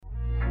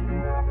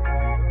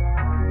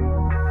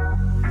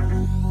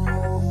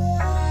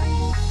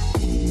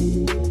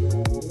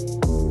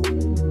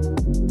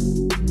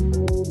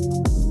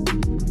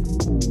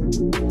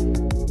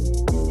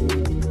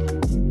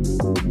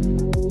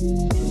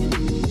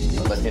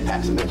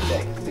impact some men today.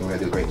 I think we're going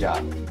to do a great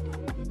job.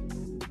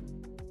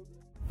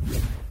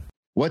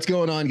 What's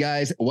going on,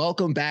 guys?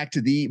 Welcome back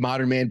to the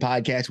Modern Man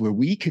Podcast, where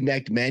we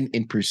connect men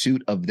in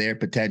pursuit of their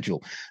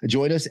potential.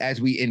 Join us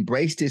as we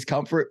embrace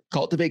discomfort,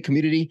 cultivate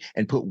community,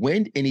 and put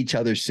wind in each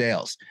other's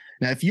sails.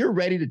 Now, if you're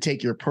ready to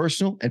take your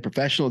personal and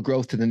professional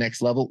growth to the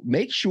next level,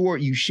 make sure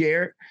you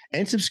share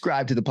and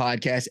subscribe to the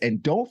podcast.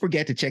 And don't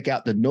forget to check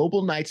out the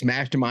Noble Knights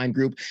Mastermind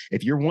group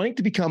if you're wanting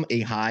to become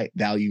a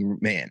high-value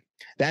man.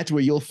 That's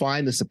where you'll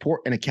find the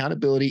support and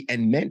accountability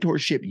and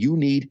mentorship you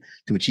need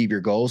to achieve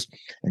your goals.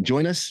 And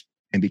join us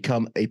and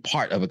become a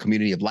part of a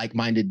community of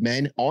like-minded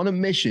men on a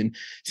mission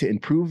to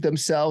improve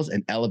themselves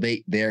and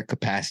elevate their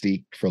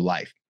capacity for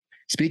life.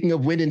 Speaking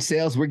of wind and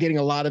sails, we're getting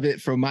a lot of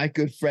it from my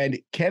good friend,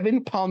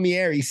 Kevin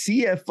Palmieri,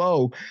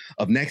 CFO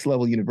of Next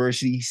Level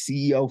University,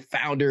 CEO,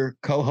 founder,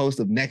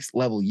 co-host of Next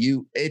Level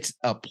U. It's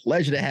a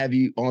pleasure to have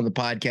you on the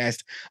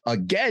podcast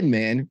again,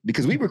 man,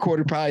 because we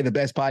recorded probably the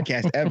best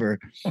podcast ever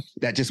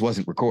that just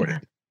wasn't recorded.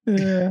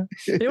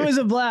 It was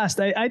a blast.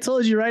 I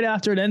told you right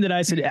after it ended,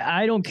 I said,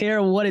 I don't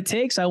care what it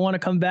takes. I want to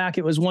come back.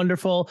 It was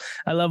wonderful.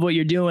 I love what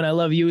you're doing. I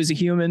love you as a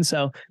human.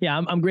 So yeah,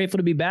 I'm grateful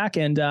to be back,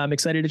 and I'm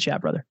excited to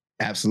chat, brother.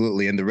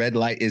 Absolutely. And the red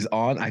light is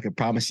on. I can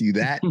promise you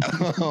that.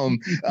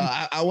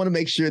 I want to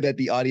make sure that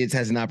the audience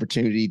has an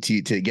opportunity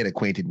to get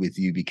acquainted with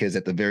you, because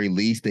at the very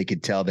least, they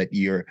could tell that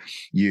you're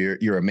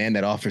a man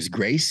that offers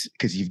grace,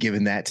 because you've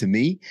given that to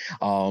me.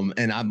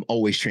 And I'm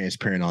always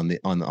transparent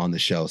on the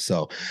show.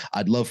 So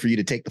I'd love for you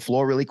to take the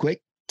floor really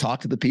quick,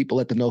 talk to the people,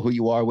 let them know who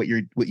you are, what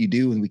you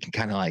do, and we can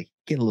kind of like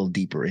get a little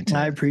deeper into.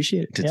 I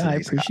appreciate it. Yeah, I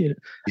appreciate it.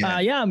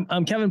 Yeah,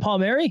 I'm Kevin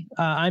Palmieri.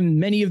 I'm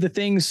many of the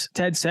things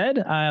Ted said.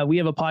 We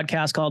have a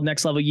podcast called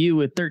Next Level U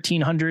with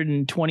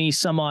 1,320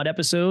 some odd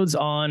episodes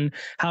on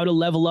how to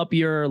level up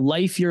your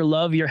life, your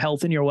love, your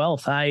health, and your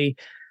wealth. I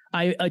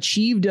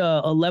achieved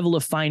a level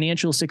of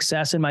financial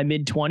success in my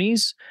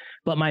mid-20s,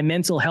 but my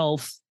mental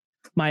health,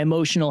 my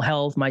emotional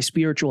health, my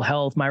spiritual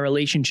health, my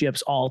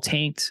relationships all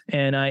tanked.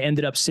 And I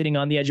ended up sitting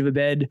on the edge of a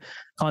bed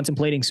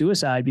contemplating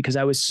suicide because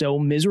I was so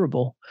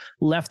miserable.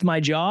 Left my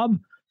job,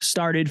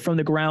 started from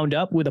the ground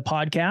up with a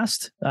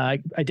podcast. I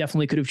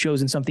definitely could have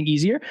chosen something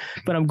easier,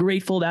 but I'm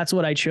grateful that's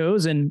what I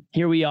chose. And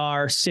here we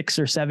are 6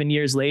 or 7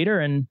 years later,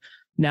 and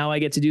now I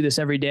get to do this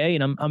every day,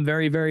 and I'm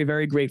very, very,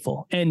 very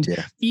grateful. And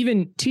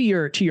even to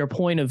your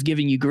point of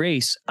giving you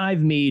grace,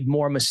 I've made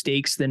more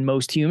mistakes than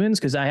most humans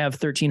because I have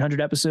 1,300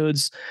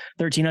 episodes,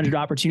 1,300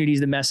 opportunities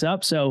to mess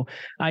up. So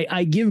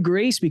I give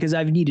grace because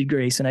I've needed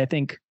grace, and I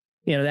think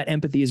that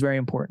empathy is very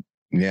important.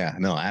 Yeah,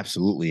 no,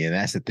 absolutely. And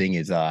that's the thing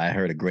is, I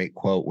heard a great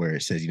quote where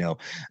it says,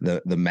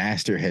 the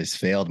master has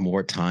failed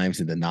more times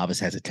than the novice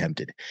has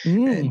attempted.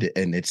 And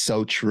it's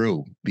so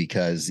true,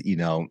 because,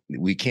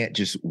 we can't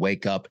just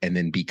wake up and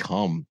then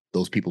become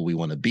those people we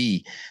want to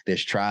be.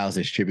 There's trials,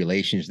 there's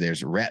tribulations,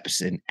 there's reps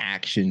and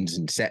actions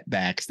and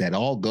setbacks that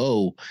all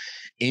go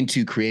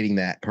into creating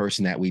that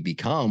person that we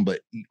become.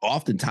 But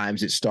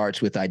oftentimes it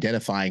starts with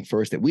identifying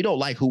first that we don't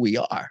like who we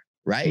are.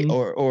 Right.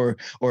 Or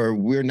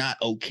we're not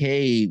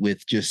okay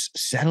with just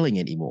settling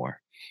anymore.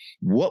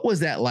 What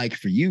was that like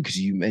for you? Because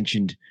you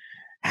mentioned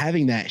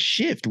having that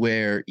shift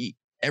where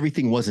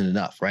everything wasn't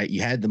enough, right?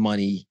 You had the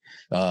money.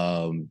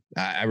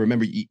 I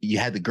remember you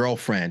had the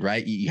girlfriend,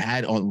 right? You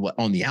had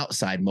on the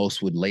outside,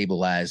 most would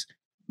label as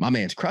my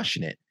man's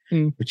crushing it,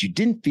 but you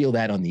didn't feel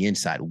that on the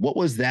inside. What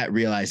was that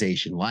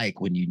realization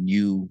like when you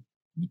knew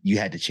you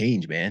had to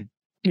change, man?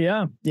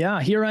 Yeah.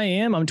 Here I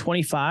am. I'm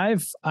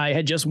 25. I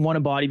had just won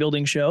a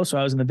bodybuilding show, so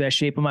I was in the best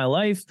shape of my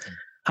life.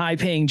 High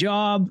paying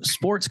job,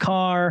 sports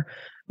car.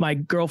 My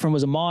girlfriend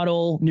was a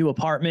model, new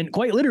apartment.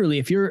 Quite literally,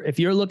 if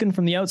you're looking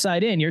from the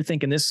outside in, you're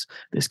thinking this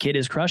kid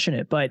is crushing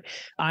it. But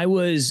I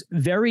was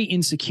very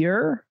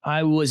insecure.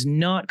 I was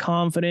not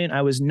confident.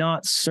 I was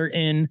not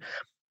certain.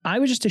 I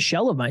was just a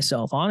shell of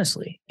myself,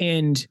 honestly.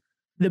 And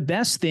the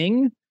best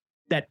thing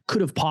that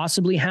could have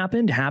possibly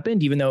happened,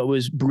 even though it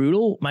was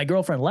brutal. My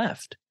girlfriend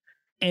left.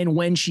 And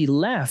when she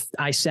left,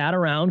 I sat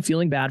around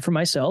feeling bad for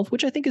myself,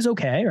 which I think is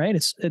okay, right?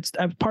 It's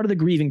part of the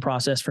grieving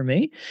process for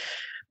me.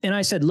 And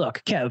I said,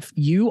 look, Kev,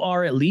 you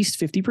are at least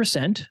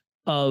 50%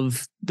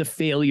 of the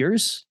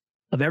failures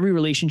of every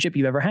relationship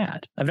you've ever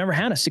had. I've never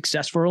had a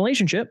successful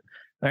relationship,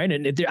 right?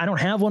 And I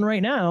don't have one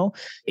right now.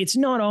 It's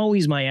not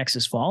always my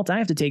ex's fault. I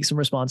have to take some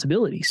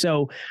responsibility.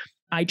 So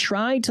I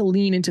tried to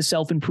lean into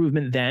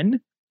self-improvement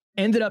then.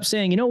 Ended up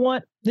saying, you know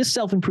what? This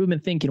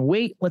self-improvement thing can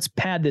wait. Let's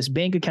pad this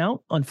bank account.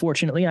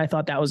 Unfortunately, I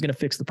thought that was going to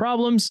fix the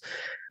problems.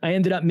 I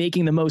ended up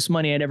making the most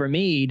money I'd ever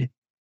made.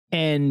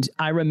 And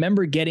I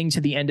remember getting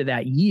to the end of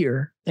that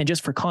year. And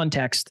just for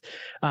context,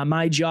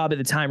 my job at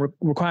the time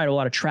required a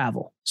lot of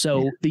travel.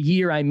 So the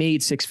year I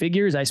made 6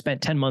 figures, I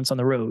spent 10 months on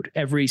the road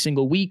every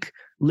single week,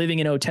 living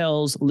in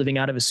hotels, living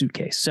out of a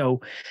suitcase.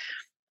 So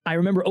I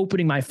remember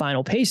opening my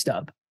final pay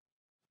stub.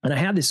 And I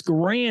had this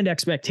grand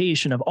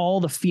expectation of all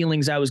the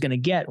feelings I was going to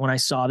get when I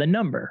saw the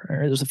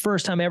number. It was the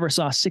first time I ever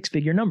saw a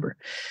 6-figure number,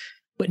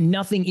 but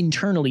nothing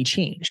internally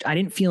changed. I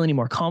didn't feel any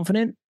more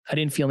confident. I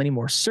didn't feel any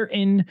more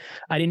certain.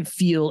 I didn't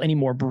feel any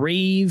more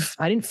brave.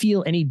 I didn't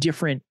feel any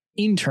different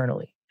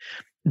internally.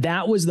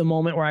 That was the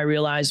moment where I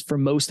realized for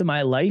most of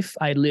my life,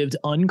 I lived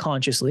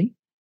unconsciously.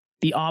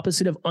 The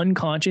opposite of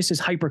unconscious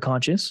is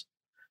hyperconscious.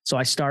 So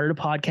I started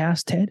a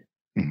podcast, Ted,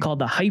 called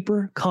the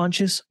Hyper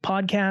Conscious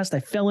Podcast. I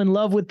fell in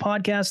love with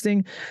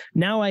podcasting.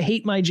 Now I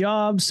hate my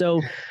job.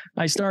 So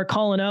I start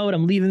calling out.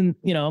 I'm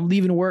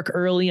leaving work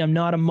early. I'm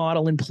not a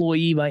model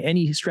employee by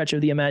any stretch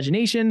of the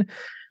imagination,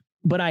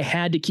 but I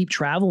had to keep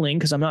traveling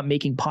because I'm not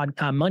making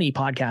money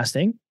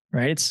podcasting,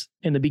 right? It's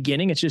in the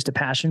beginning, it's just a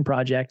passion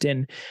project.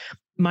 And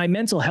my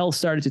mental health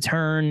started to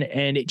turn,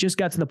 and it just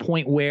got to the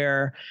point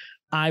where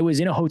I was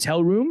in a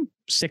hotel room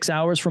 6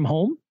 hours from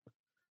home,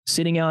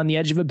 sitting on the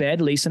edge of a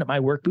bed, lacing up my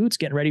work boots,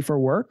 getting ready for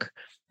work.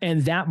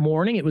 And that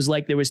morning, it was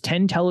like there was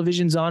 10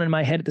 televisions on in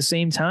my head at the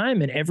same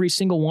time, and every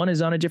single one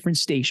is on a different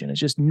station. It's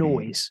just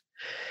noise.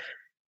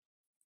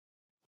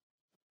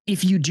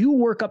 If you do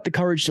work up the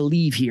courage to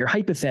leave here,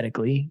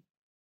 hypothetically,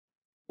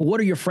 what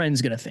are your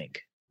friends going to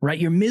think? Right?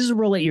 You're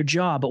miserable at your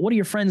job, but what are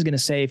your friends going to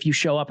say if you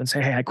show up and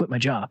say, hey, I quit my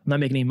job, I'm not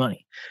making any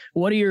money?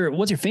 What's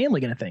your family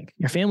going to think?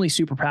 Your family's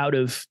super proud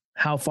of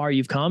how far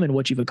you've come and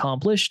what you've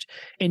accomplished.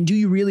 And do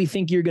you really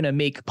think you're going to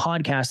make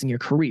podcasting your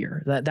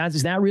career?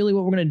 Is that really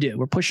what we're going to do?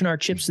 We're pushing our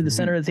chips to the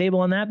center of the table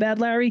on that, bad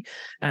Larry?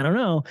 I don't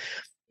know.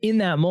 In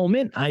that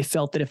moment, I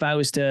felt that if I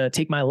was to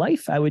take my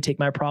life, I would take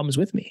my problems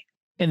with me.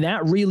 And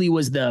that really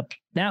was the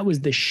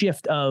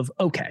shift of,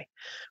 okay,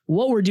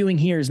 what we're doing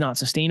here is not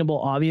sustainable,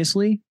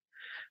 obviously.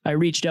 I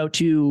reached out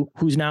to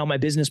who's now my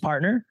business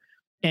partner,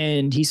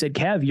 and he said,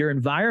 Kev, your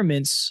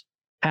environments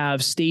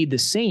have stayed the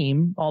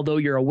same, although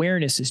your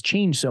awareness has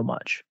changed so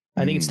much.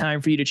 I think it's time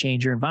for you to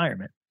change your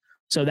environment.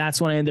 So that's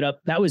when I ended up,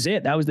 that was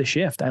it. That was the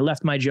shift. I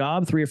left my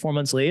job 3 or 4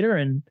 months later,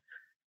 and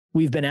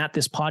we've been at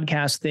this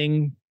podcast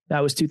thing.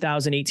 That was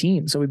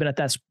 2018. So we've been at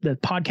the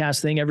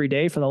podcast thing every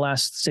day for the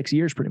last 6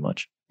 years, pretty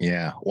much.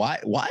 Yeah. Why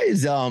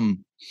is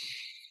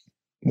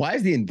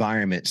the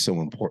environment so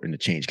important to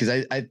change?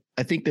 Because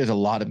I think there's a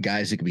lot of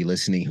guys that could be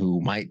listening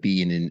who might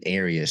be in an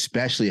area,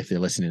 especially if they're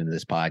listening to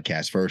this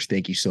podcast. First,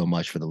 thank you so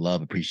much for the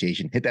love,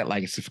 appreciation. Hit that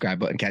like and subscribe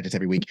button. Catch us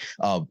every week.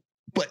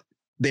 But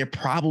they're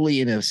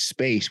probably in a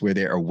space where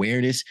their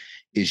awareness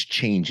is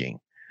changing,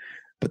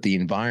 but the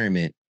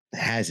environment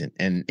hasn't.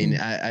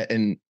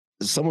 And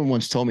someone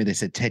once told me, they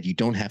said, Ted, you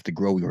don't have to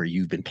grow where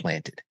you've been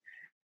planted.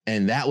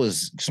 And that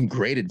was some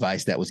great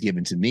advice that was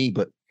given to me.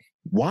 But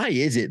why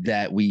is it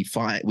that we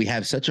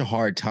have such a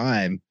hard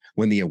time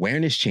when the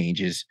awareness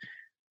changes,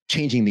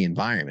 changing the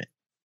environment?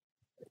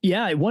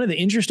 Yeah. One of the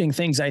interesting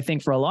things I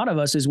think for a lot of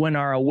us is when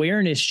our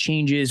awareness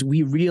changes,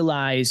 we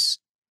realize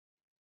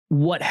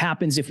what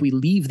happens if we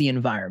leave the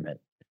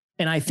environment.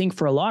 And I think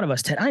for a lot of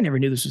us, Ted, I never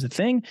knew this was a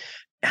thing.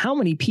 How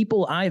many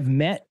people I've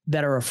met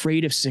that are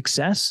afraid of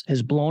success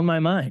has blown my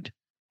mind.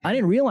 I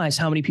didn't realize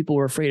how many people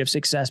were afraid of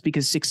success,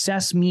 because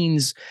success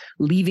means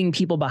leaving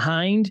people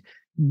behind,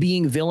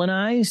 being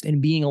villainized,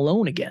 and being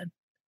alone again.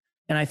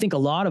 And I think a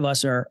lot of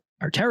us are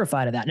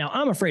terrified of that. Now,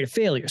 I'm afraid of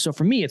failure. So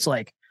for me, it's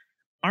like,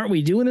 aren't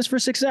we doing this for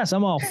success?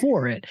 I'm all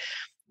for it.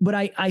 But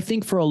I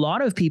think for a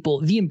lot of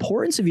people, the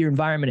importance of your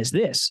environment is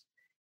this.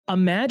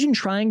 Imagine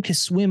trying to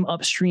swim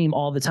upstream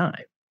all the time.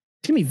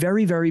 It's going to be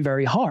very, very,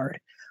 very hard.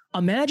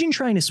 Imagine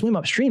trying to swim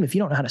upstream if you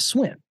don't know how to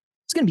swim.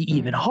 It's going to be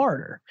even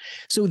harder.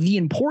 So the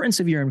importance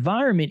of your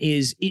environment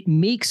is it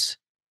makes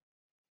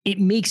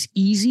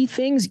easy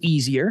things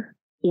easier,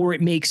 or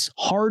it makes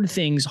hard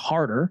things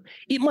harder.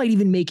 It might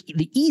even make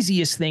the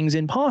easiest things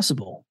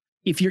impossible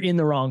if you're in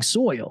the wrong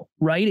soil,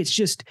 right?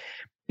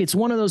 It's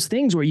one of those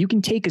things where you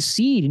can take a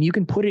seed and you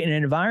can put it in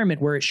an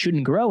environment where it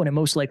shouldn't grow, and it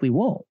most likely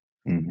won't.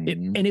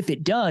 And if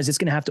it does, it's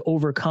going to have to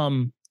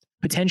overcome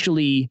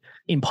potentially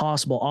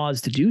impossible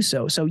odds to do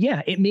so. So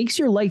yeah, it makes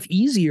your life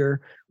easier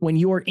when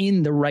you're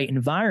in the right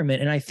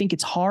environment. And I think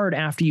it's hard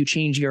after you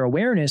change your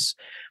awareness,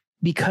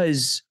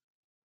 because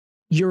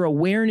your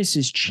awareness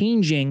is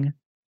changing,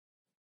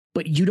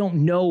 but you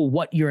don't know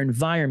what your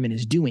environment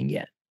is doing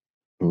yet.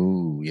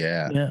 Ooh,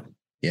 yeah.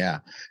 Yeah.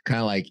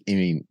 Kind of like, I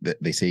mean,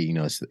 they say,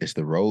 it's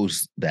the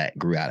rose that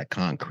grew out of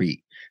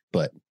concrete,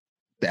 but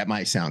that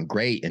might sound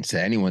great. And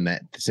to anyone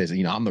that says,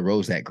 I'm the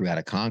rose that grew out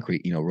of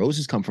concrete,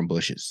 roses come from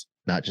bushes,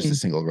 not just a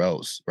single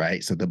rose,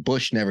 right? So the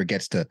bush never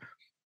gets to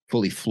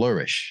fully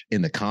flourish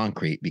in the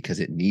concrete because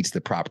it needs the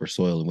proper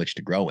soil in which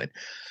to grow in.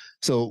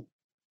 So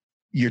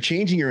you're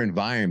changing your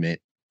environment.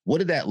 What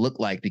did that look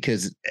like?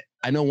 Because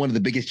I know one of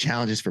the biggest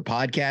challenges for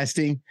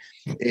podcasting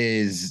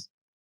is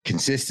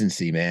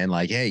consistency, man.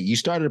 Like, hey, you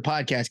started a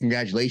podcast,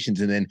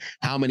 congratulations. And then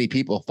how many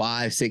people,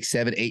 5, 6,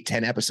 7, 8,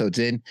 10 episodes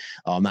in,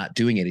 I'm not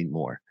doing it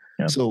anymore.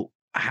 Yeah. So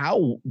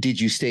how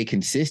did you stay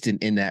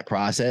consistent in that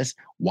process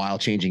while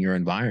changing your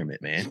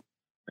environment, man?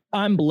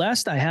 I'm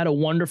blessed. I had a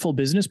wonderful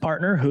business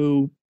partner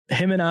who,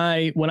 him and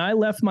I, when I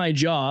left my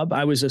job,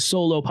 I was a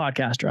solo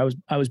podcaster.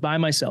 I was by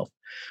myself.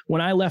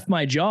 When I left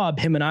my job,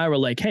 him and I were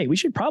like, hey, we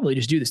should probably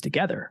just do this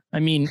together.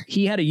 I mean,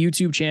 he had a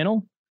YouTube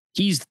channel.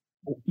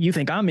 You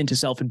think I'm into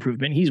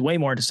self-improvement. He's way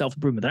more into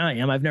self-improvement than I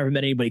am. I've never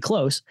met anybody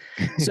close.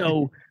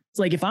 So It's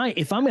like, if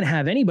I'm going to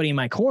have anybody in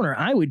my corner,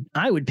 I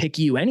would pick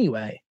you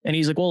anyway. And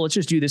he's like, well, let's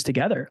just do this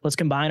together. Let's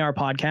combine our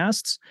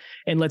podcasts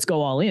and let's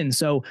go all in.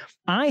 So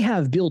I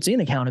have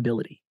built-in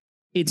accountability.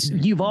 It's,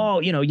 you've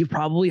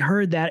probably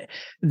heard that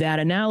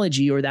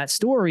analogy or that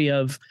story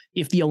of,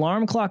 if the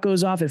alarm clock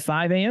goes off at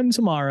 5 a.m.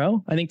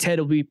 tomorrow, I think Ted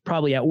will be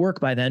probably at work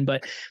by then,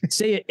 but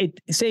say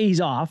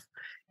he's off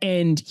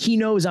and he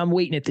knows I'm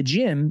waiting at the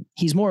gym,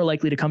 he's more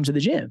likely to come to the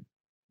gym.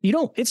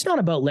 It's not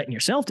about letting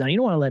yourself down. You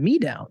don't want to let me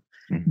down.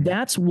 Mm-hmm.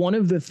 That's one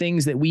of the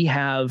things that we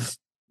have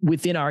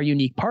within our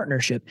unique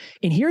partnership.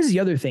 And here's the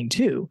other thing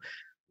too.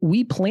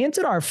 We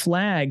planted our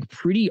flag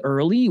pretty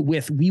early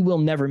with, we will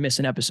never miss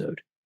an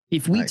episode.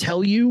 If we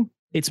tell you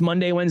it's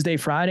Monday, Wednesday,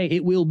 Friday,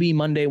 it will be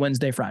Monday,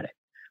 Wednesday, Friday.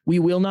 We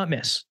will not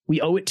miss.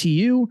 We owe it to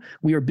you.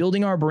 We are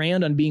building our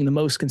brand on being the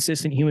most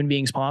consistent human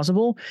beings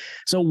possible.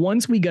 So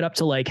once we get up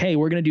to like, hey,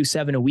 we're going to do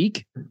 7 a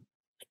week,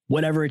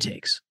 whatever it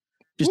takes.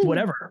 Just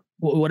whatever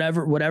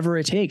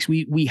it takes.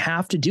 We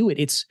have to do it.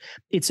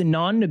 It's a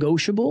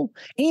non-negotiable.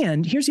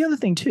 And here's the other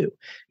thing too.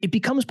 It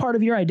becomes part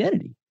of your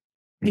identity.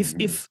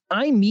 If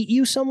I meet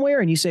you somewhere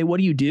and you say, what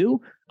do you do?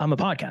 I'm a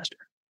podcaster.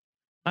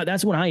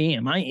 That's what I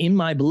am. In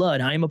my blood,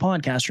 I am a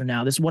podcaster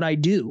now. This is what I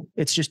do.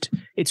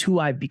 It's who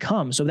I've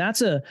become. So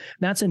that's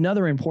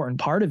another important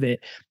part of it.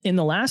 And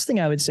the last thing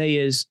I would say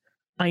is,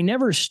 I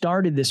never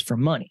started this for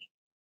money.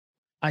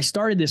 I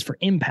started this for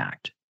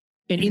impact.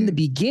 And in the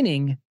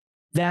beginning,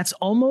 that's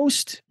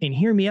almost, and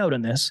hear me out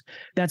on this,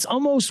 that's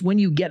almost when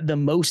you get the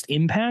most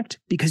impact,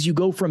 because you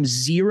go from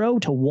 0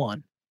 to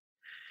 1.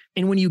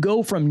 And when you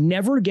go from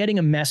never getting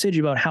a message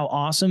about how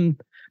awesome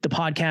the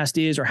podcast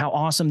is or how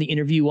awesome the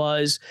interview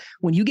was,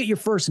 when you get your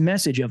first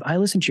message of, I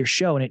listened to your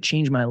show and it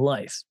changed my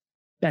life,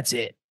 that's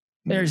it.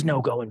 There's no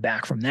going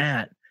back from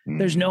that.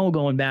 There's no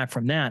going back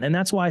from that. And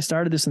that's why I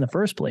started this in the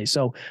first place.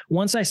 So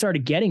once I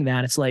started getting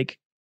that, it's like,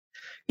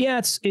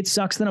 yeah, it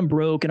sucks that I'm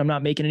broke and I'm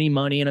not making any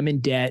money and I'm in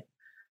debt,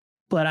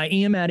 but I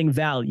am adding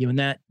value.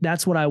 And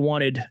that's what I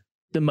wanted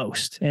the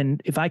most.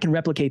 And if I can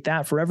replicate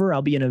that forever,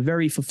 I'll be in a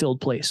very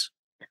fulfilled place.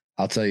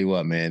 I'll tell you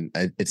what, man,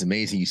 it's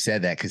amazing you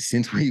said that, because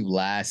since we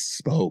last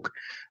spoke,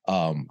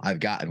 I've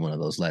gotten one of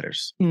those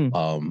letters.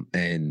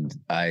 And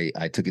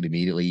I took it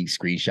immediately,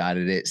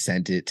 screenshotted it,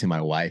 sent it to my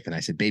wife, and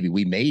I said, baby,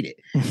 we made it.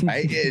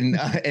 Right.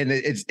 And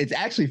it's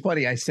actually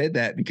funny. I said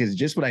that because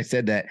just when I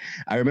said that,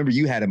 I remember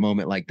you had a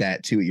moment like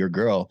that too, your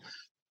girl,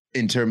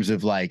 in terms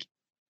of like,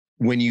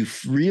 when you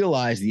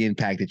realize the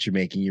impact that you're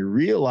making, you're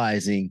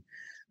realizing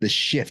the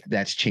shift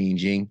that's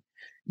changing.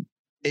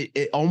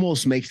 It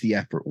almost makes the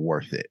effort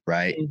worth it,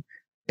 right?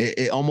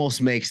 It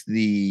almost makes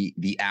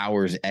the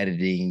hours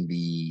editing,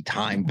 the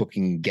time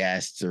booking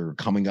guests or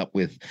coming up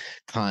with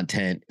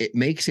content, it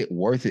makes it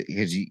worth it,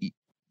 because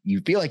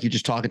you feel like you're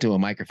just talking to a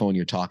microphone,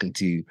 you're talking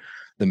to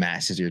the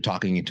masses, you're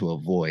talking into a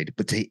void,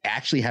 but to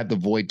actually have the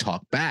void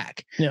talk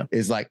back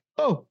is like,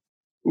 oh,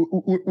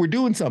 we're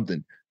doing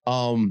something.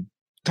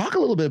 Talk a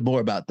little bit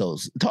more about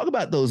those. Talk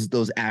about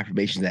those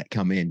affirmations that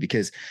come in,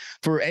 because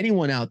for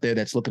anyone out there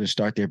that's looking to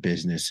start their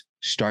business,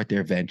 start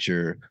their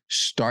venture,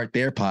 start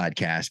their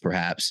podcast,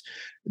 perhaps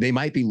they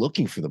might be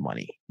looking for the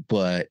money,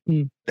 but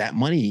that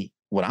money,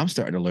 what I'm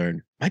starting to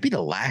learn, might be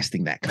the last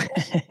thing that comes.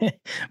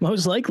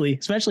 Most likely,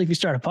 especially if you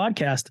start a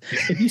podcast.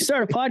 If you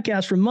start a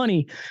podcast for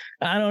money,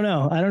 I don't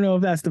know. I don't know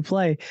if that's the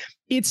play.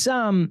 It's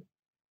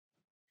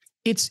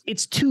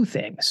two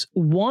things.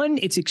 One,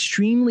 it's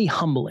extremely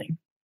humbling.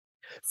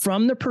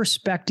 From the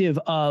perspective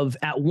of,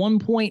 at one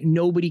point,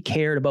 nobody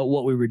cared about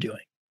what we were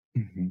doing.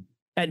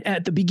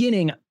 At the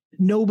beginning,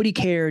 nobody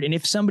cared. And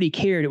if somebody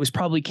cared, it was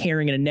probably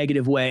caring in a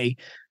negative way.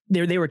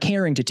 They were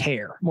caring to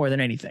tear more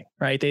than anything,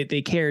 right?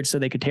 They cared so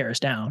they could tear us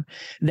down.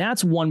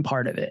 That's one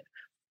part of it.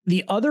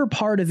 The other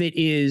part of it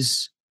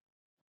is,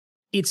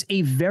 it's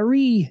a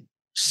very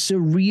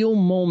surreal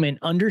moment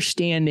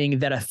understanding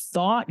that a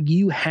thought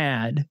you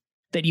had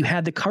that you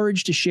had the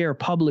courage to share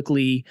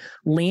publicly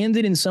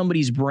landed in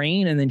somebody's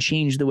brain and then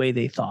changed the way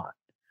they thought.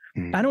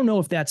 I don't know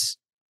if that's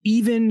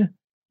I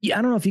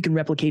don't know if you can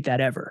replicate that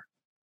ever,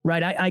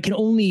 right? I can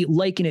only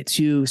liken it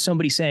to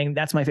somebody saying,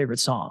 that's my favorite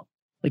song.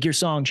 Like, your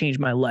song changed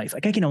my life.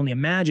 Like, I can only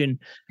imagine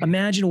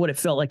what it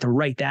felt like to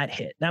write that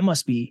hit. That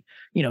must be,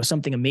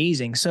 something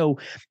amazing. So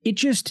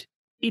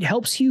it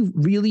helps you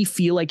really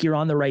feel like you're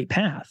on the right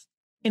path.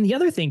 And the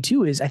other thing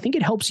too, is I think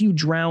it helps you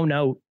drown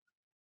out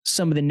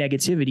some of the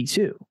negativity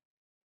too.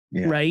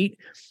 Yeah. Right.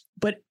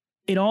 But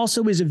it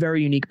also is a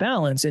very unique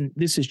balance. And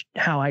this is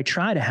how I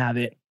try to have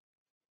it.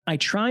 I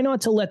try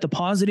not to let the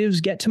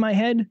positives get to my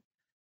head,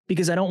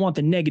 because I don't want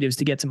the negatives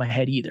to get to my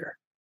head either.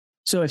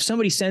 So if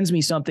somebody sends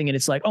me something and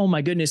it's like, oh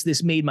my goodness,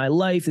 this made my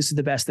life, this is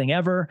the best thing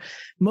ever,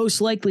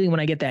 most likely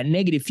when I get that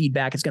negative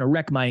feedback, it's going to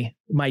wreck my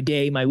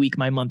day, my week,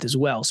 my month as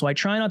well. So I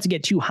try not to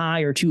get too high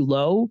or too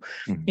low.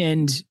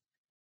 And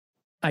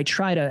I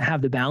try to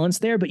have the balance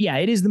there. But yeah,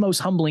 it is the most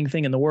humbling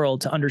thing in the world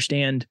to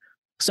understand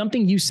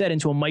something you said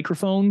into a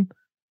microphone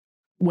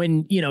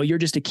when, you're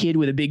just a kid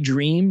with a big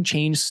dream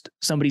changed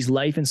somebody's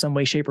life in some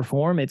way, shape, or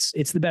form. It's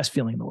the best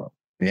feeling in the world.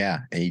 Yeah.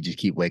 And you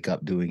just wake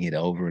up doing it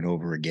over and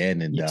over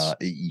again. And Yes.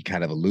 You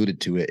kind of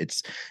alluded to it.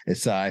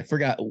 It's I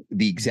forgot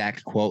the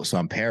exact quote, so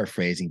I'm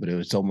paraphrasing, but it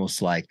was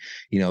almost like,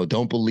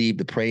 don't believe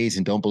the praise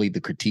and don't believe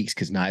the critiques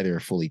because neither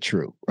are fully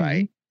true.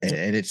 Right.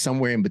 And it's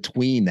somewhere in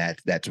between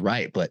that's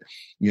right. But,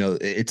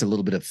 it's a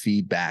little bit of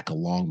feedback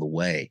along the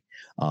way.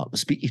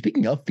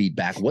 Speaking of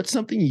feedback, what's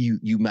something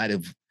you might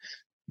have,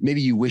 maybe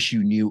you wish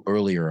you knew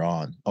earlier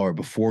on or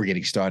before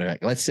getting started?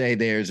 Like, let's say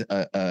there's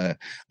a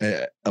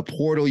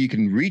portal you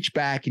can reach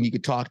back and you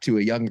could talk to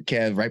a younger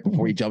Kev right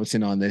before he jumps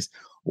in on this.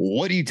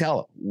 What do you tell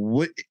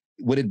him?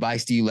 What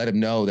advice do you let him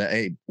know that,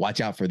 hey,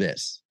 watch out for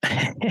this?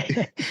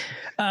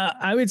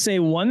 I would say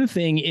one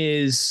thing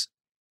is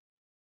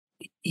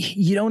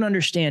you don't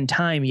understand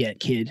time yet,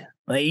 kid.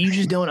 Like, you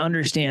just don't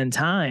understand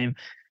time.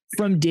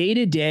 From day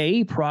to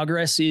day,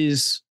 progress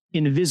is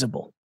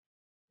invisible.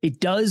 It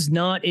does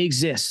not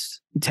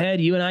exist.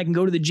 Ted, you and I can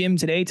go to the gym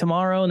today,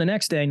 tomorrow, and the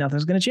next day.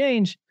 Nothing's going to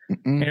change.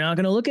 You're not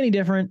going to look any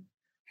different.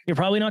 You're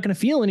probably not going to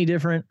feel any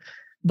different.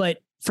 But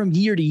from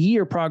year to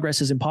year,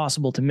 progress is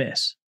impossible to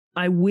miss.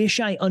 I wish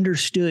I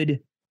understood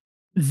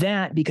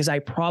that, because I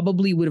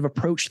probably would have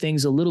approached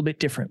things a little bit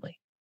differently.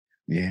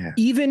 Yeah.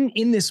 Even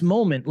in this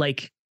moment,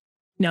 like,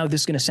 now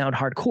this is going to sound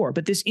hardcore,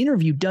 but this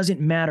interview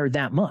doesn't matter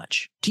that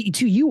much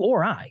to you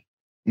or I.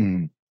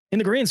 In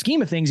the grand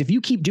scheme of things, if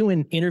you keep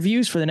doing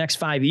interviews for the next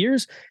 5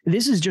 years,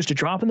 this is just a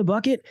drop in the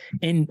bucket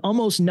and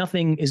almost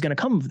nothing is going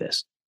to come of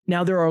this.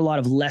 Now, there are a lot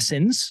of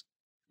lessons,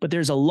 but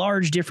there's a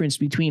large difference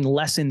between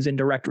lessons and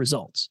direct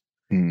results.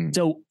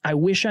 So I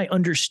wish I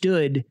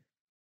understood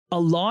a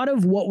lot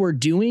of what we're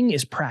doing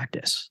is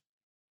practice.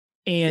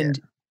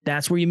 And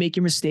that's where you make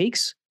your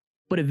mistakes.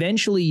 But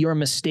eventually your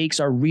mistakes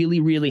are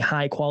really, really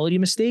high quality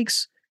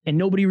mistakes and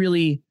nobody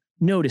really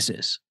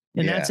notices.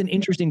 And that's an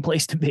interesting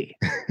place to be.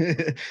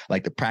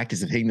 Like the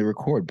practice of hitting the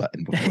record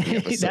button before the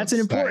episode That's an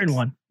important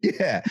one.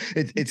 Yeah,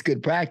 it's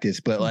good practice.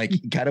 But like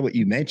kind of what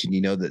you mentioned,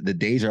 the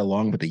days are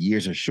long, but the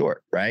years are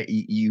short, right?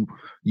 You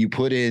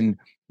put in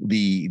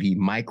the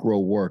micro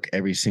work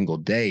every single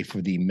day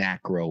for the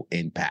macro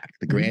impact.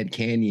 The Grand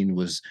Canyon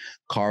was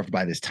carved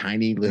by this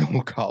tiny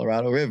little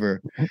Colorado River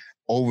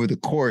over the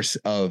course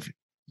of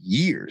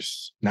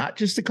years, not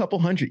just a couple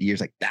hundred years,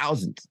 like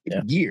thousands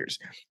of years.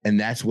 And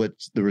that's what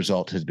the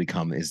result has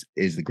become is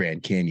the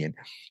Grand Canyon.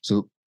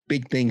 So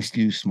big things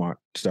do start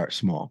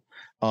small.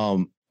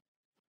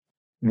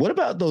 What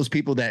about those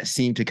people that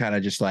seem to kind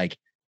of just like,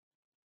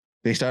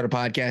 they start a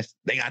podcast,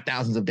 they got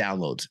thousands of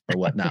downloads or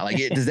whatnot? Like,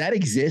 does that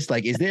exist?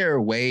 Like, is there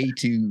a way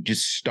to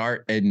just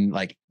start and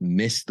like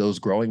miss those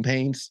growing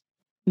pains?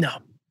 No,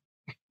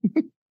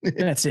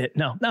 that's it.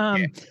 No.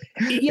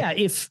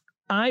 If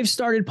I've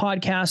started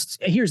podcasts,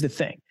 here's the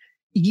thing.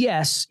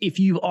 Yes, if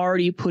you've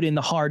already put in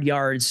the hard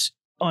yards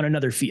on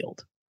another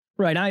field,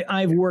 right?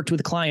 I've worked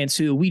with clients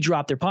who we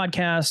dropped their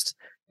podcast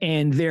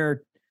and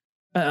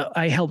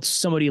I helped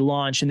somebody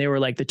launch and they were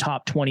like the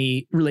top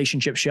 20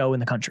 relationship show in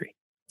the country.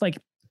 Like,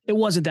 it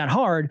wasn't that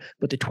hard,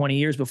 but the 20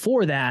 years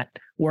before that,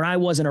 where I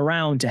wasn't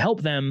around to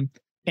help them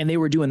and they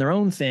were doing their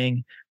own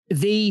thing,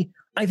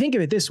 I think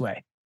of it this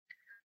way.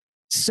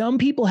 Some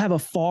people have a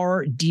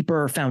far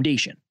deeper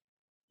foundation.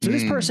 So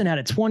this person had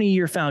a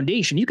 20-year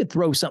foundation. You could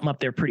throw something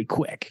up there pretty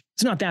quick.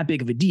 It's not that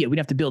big of a deal. We'd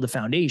have to build a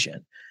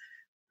foundation.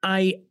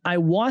 I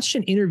watched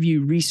an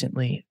interview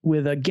recently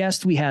with a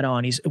guest we had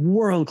on. He's a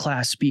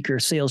world-class speaker,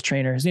 sales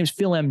trainer. His name's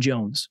Phil M.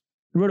 Jones.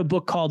 He wrote a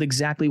book called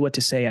Exactly What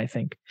to Say, I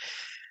think.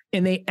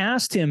 And they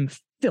asked him,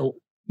 Phil,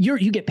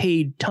 you get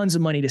paid tons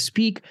of money to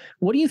speak.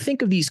 What do you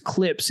think of these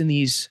clips and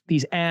these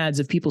ads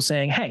of people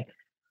saying, hey,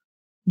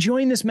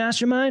 join this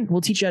mastermind.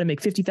 We'll teach you how to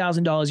make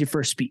 $50,000 your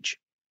first speech.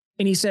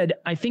 And he said,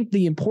 I think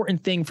the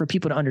important thing for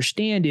people to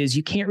understand is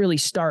you can't really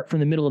start from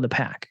the middle of the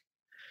pack,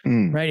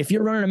 right? If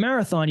you're running a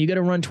marathon, you got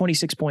to run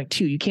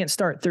 26.2. You can't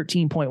start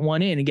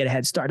 13.1 in and get a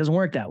head start. It doesn't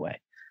work that way.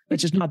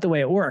 That's just not the way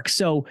it works.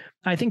 So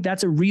I think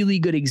that's a really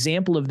good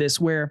example of this,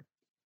 where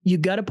you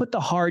got to put the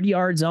hard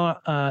yards on.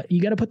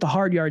 You got to put the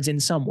hard yards in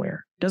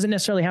somewhere. Doesn't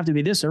necessarily have to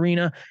be this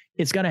arena.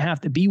 It's got to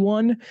have to be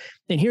one.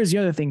 And here's the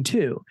other thing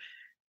too.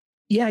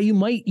 Yeah, you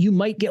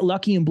might get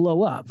lucky and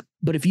blow up,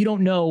 but if you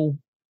don't know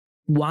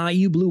why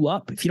you blew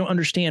up, if you don't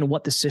understand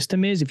what the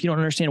system is, if you don't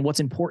understand what's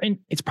important,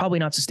 it's probably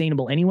not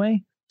sustainable anyway.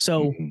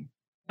 So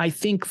I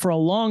think for a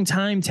long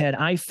time, Ted,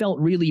 I felt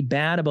really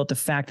bad about the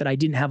fact that I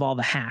didn't have all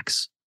the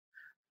hacks.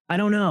 I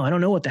don't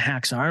know what the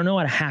hacks are. I don't know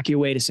how to hack your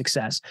way to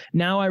success.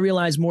 Now I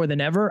realize more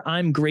than ever,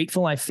 I'm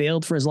grateful I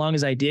failed for as long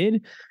as I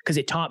did, because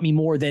it taught me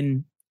more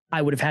than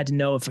I would have had to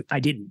know if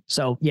I didn't.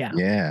 So yeah.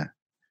 Yeah.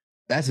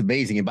 That's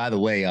amazing. And by the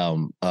way, I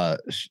don't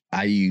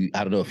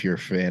know if you're a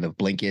fan of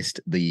Blinkist,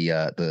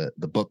 the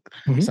book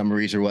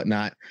summaries or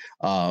whatnot.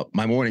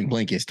 My morning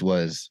Blinkist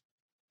was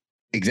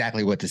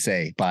Exactly What to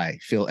Say by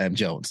Phil M.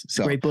 Jones.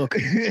 So great book.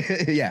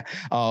 Yeah.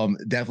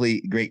 Definitely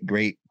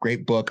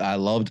great book. I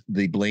loved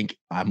the Blink.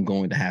 I'm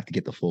going to have to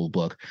get the full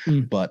book.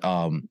 But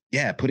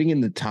yeah, putting in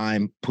the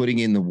time, putting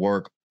in the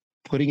work,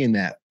 putting in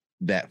that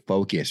that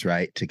focus,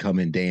 right, to come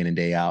in and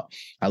day out.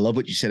 I love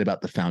what you said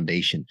about the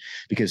foundation,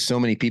 because so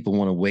many people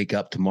want to wake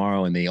up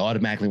tomorrow and they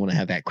automatically want to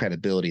have that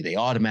credibility. They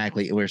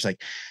automatically, where it's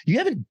like, you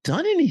haven't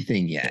done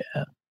anything yet,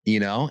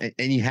 and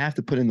you have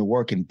to put in the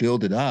work and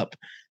build it up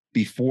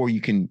before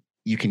you can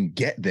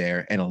get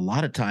there. And a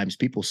lot of times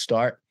people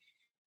start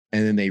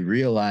and then they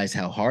realize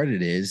how hard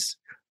it is.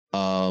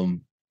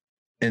 And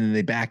then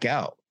they back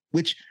out,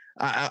 which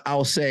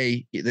I'll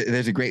say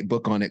there's a great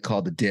book on it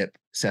called The Dip,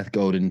 Seth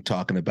Godin,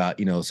 talking about,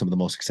 some of the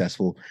most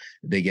successful,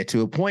 they get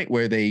to a point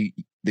where they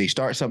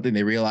start something,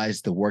 they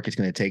realize the work it's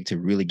going to take to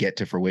really get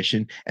to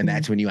fruition. And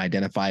that's when you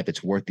identify if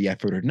it's worth the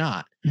effort or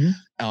not.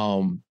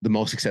 The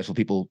most successful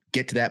people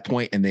get to that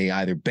point and they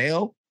either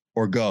bail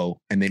or go,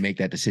 and they make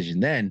that decision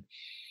then.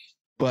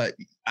 But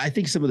I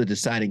think some of the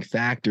deciding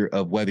factor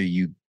of whether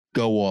you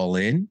go all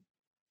in,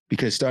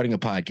 because starting a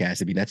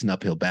podcast, I mean, that's an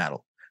uphill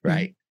battle,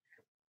 right?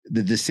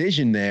 The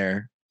decision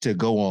there to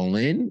go all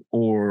in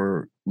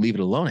or leave it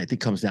alone, I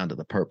think comes down to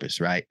the purpose,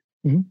 right?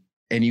 And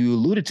you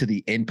alluded to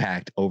the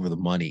impact over the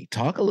money.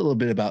 Talk a little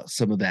bit about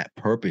some of that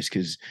purpose,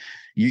 because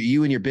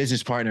you and your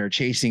business partner are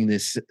chasing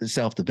this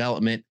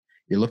self-development.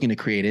 You're looking to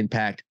create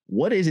impact.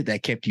 What is it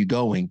that kept you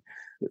going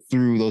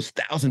through those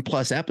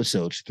 1,000+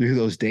 episodes, through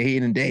those day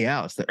in and day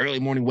outs, the early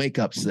morning wake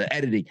ups, the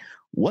editing?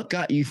 What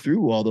got you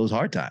through all those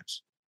hard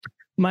times?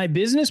 My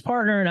business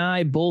partner and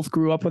I both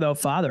grew up without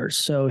fathers.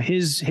 So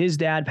his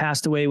dad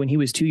passed away when he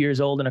was 2 years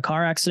old in a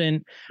car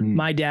accident.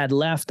 My dad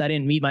left. I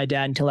didn't meet my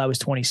dad until I was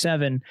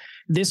 27.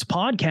 This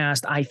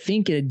podcast, I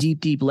think at a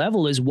deep, deep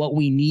level, is what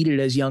we needed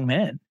as young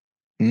men.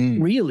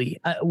 Really.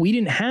 We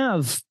didn't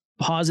have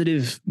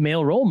positive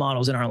male role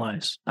models in our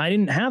lives. I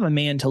didn't have a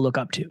man to look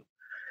up to.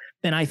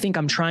 And I think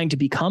I'm trying to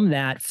become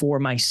that for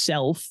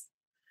myself,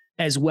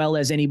 as well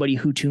as anybody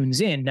who tunes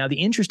in. Now, the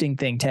interesting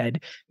thing,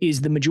 Ted,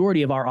 is the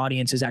majority of our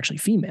audience is actually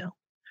female.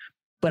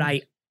 But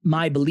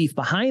my belief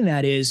behind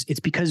that is it's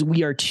because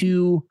we are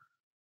two,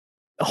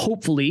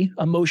 hopefully,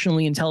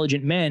 emotionally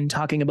intelligent men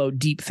talking about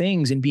deep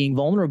things and being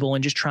vulnerable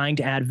and just trying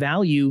to add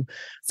value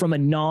from a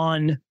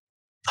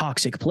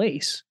non-toxic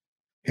place.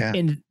 Yeah.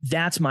 And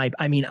that's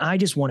I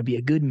just want to be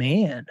a good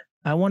man.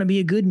 I want to be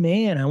a good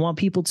man. I want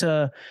people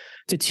to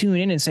tune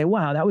in and say,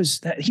 wow,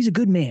 he's a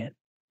good man.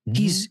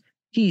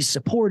 He's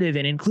supportive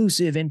and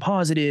inclusive and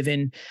positive,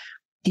 and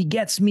he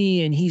gets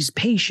me, and he's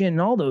patient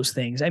and all those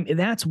things.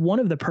 That's one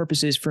of the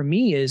purposes for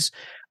me is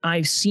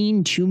I've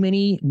seen too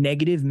many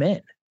negative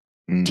men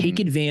take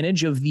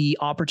advantage of the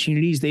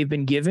opportunities they've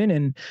been given,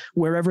 and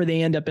wherever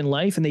they end up in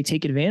life and they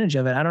take advantage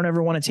of it. I don't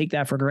ever want to take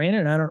that for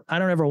granted. And I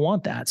don't ever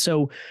want that.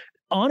 So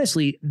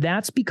honestly,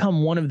 that's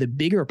become one of the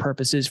bigger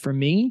purposes for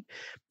me,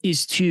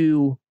 is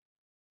to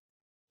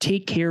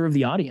take care of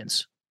the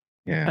audience.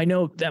 Yeah. I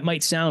know that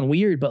might sound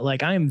weird, but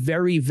I am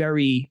very,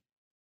 very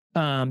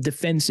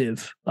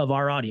defensive of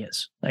our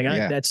audience.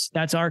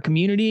 That's our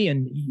community,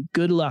 and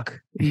good luck.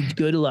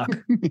 Good luck.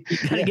 You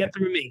gotta get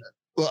through me.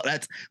 Well,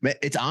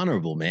 it's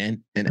honorable,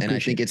 man. And I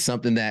think it's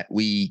something that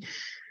we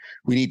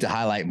need to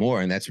highlight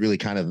more. And that's really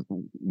kind of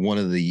one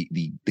of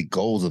the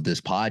goals of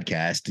this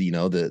podcast.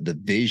 The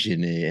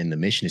vision and the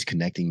mission is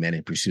connecting men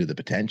in pursuit of the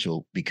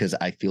potential, because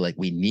I feel like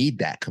we need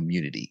that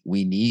community.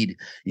 We need,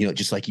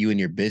 just like you and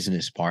your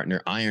business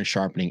partner, iron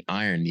sharpening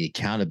iron, the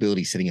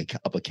accountability, setting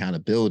up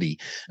accountability,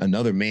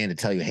 another man to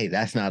tell you, hey,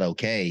 that's not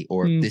okay,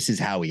 or this is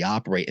how we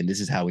operate and this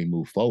is how we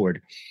move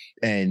forward.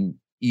 And,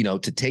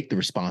 to take the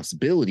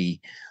responsibility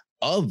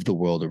of the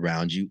world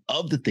around you,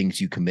 of the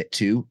things you committed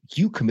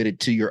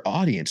to your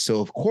audience. So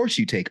of course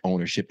you take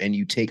ownership and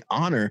you take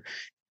honor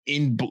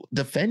in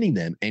defending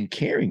them and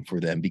caring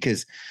for them,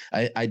 because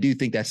I do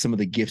think that's some of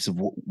the gifts of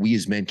what we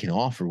as men can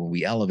offer. When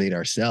we elevate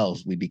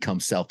ourselves, we become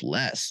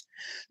selfless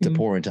to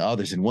pour into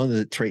others. And one of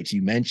the traits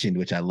you mentioned,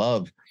 which I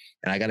love,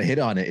 and I got to hit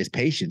on it, is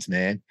patience,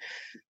 man.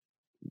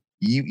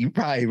 You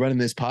probably running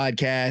this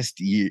podcast.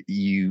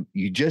 You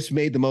just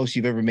made the most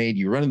you've ever made.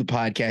 You're running the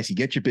podcast. You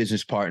get your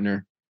business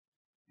partner.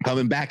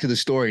 Coming back to the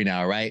story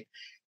now, right?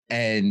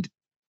 And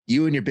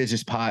you and your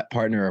business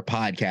partner are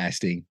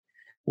podcasting.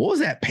 What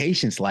was that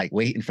patience like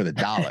waiting for the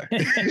dollar?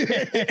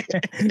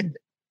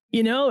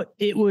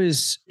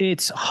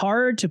 It's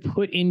hard to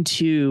put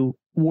into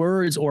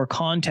words or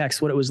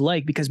context what it was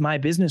like, because my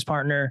business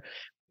partner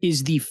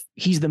he's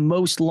the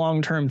most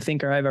long-term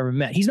thinker I've ever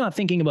met. He's not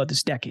thinking about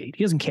this decade.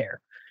 He doesn't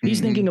care.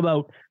 He's thinking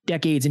about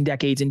decades and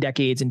decades and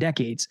decades and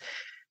decades.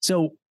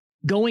 So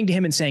going to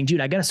him and saying, dude,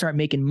 I got to start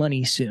making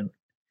money soon.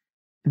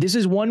 This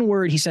is one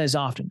word he says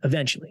often: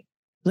 eventually.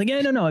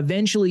 No.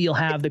 Eventually you'll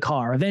have the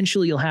car.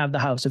 Eventually you'll have the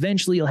house.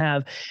 Eventually you'll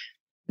have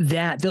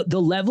that.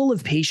 The level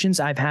of patience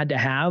I've had to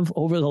have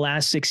over the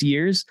last 6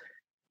 years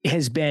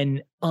has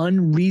been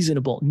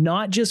unreasonable,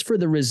 not just for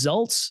the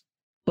results,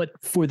 but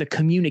for the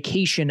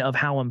communication of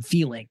how I'm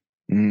feeling.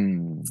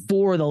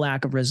 For the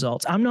lack of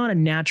results. I'm not a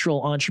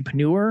natural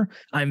entrepreneur.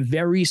 I'm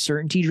very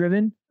certainty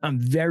driven.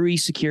 I'm very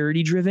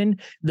security driven.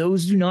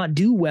 Those do not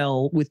do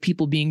well with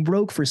people being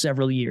broke for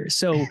several years.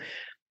 So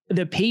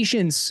the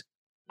patience,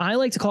 I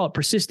like to call it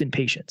persistent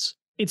patience.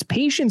 It's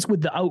patience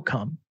with the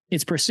outcome.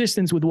 It's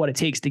persistence with what it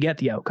takes to get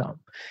the outcome.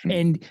 Mm.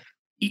 And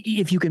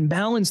if you can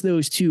balance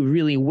those two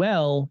really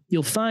well,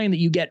 you'll find that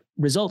you get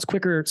results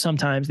quicker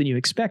sometimes than you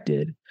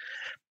expected.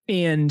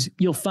 And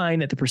you'll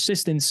find that the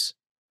persistence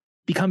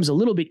becomes a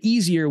little bit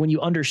easier when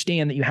you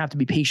understand that you have to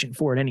be patient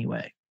for it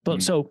anyway.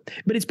 But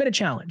it's been a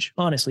challenge,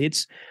 honestly.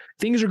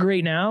 Things are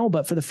great now,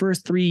 but for the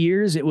first 3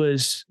 years, it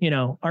was,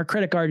 our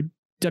credit card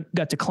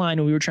got declined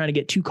when we were trying to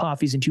get 2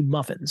 coffees and 2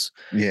 muffins.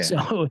 Yeah.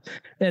 So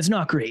that's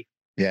not great.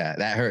 Yeah,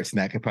 that hurts. And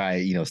that could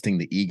probably, sting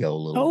the ego a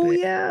little bit. Oh,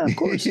 yeah, of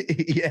course.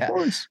 Yeah. Of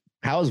course.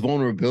 How has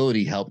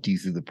vulnerability helped you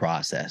through the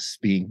process?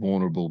 Being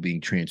vulnerable,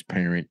 being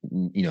transparent,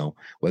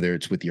 whether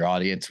it's with your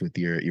audience, with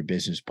your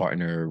business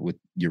partner, with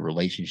your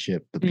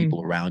relationship, the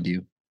people around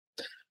you?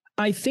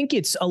 I think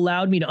it's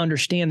allowed me to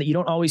understand that you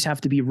don't always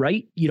have to be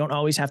right. You don't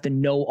always have to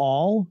know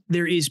all.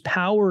 There is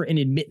power in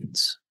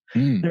admittance.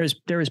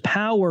 There is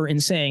power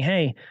in saying,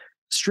 hey,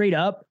 straight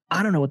up,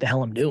 I don't know what the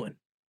hell I'm doing.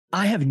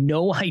 I have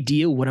no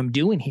idea what I'm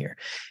doing here.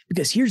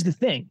 Because here's the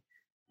thing.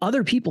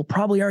 Other people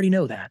probably already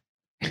know that.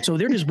 So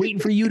they're just waiting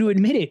for you to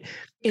admit it.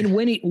 And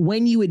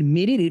when you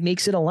admit it, it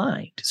makes it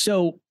aligned.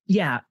 So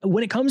yeah,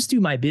 when it comes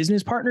to my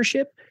business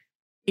partnership,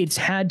 it's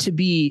had to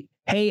be,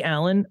 hey,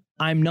 Alan,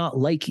 I'm not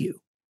like you.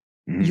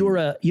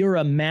 You're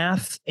a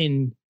math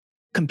and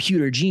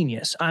computer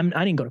genius. I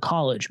didn't go to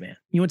college, man.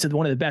 You went to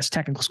one of the best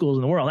technical schools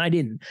in the world. I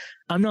didn't.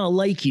 I'm not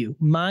like you.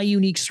 My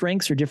unique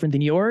strengths are different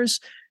than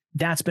yours.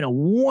 That's been a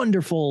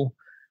wonderful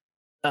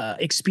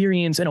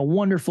experience and a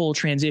wonderful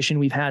transition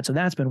we've had. So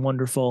that's been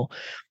wonderful.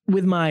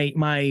 With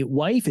my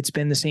wife, it's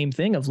been the same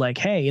thing of like,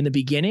 hey, in the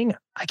beginning,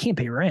 I can't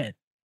pay rent.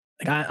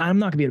 Like I'm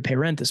not gonna be able to pay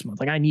rent this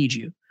month. Like I need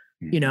you.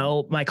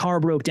 My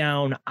car broke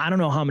down. I don't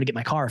know how I'm gonna get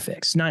my car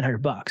fixed.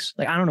 $900.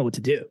 Like I don't know what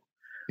to do.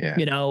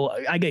 Yeah.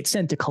 I get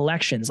sent to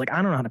collections. Like,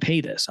 I don't know how to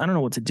pay this. I don't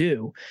know what to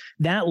do.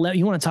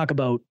 You want to talk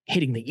about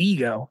hitting the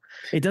ego.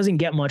 It doesn't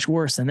get much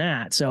worse than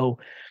that. So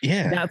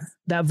yeah,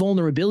 that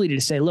vulnerability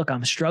to say, look,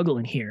 I'm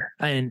struggling here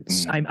and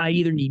I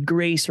either need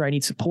grace or I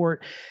need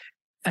support.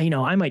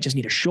 I might just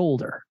need a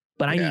shoulder,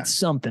 but I need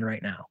something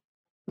right now.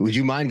 Would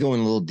you mind going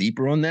a little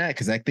deeper on that?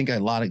 Cause I think a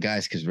lot of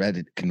guys can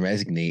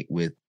resonate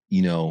with,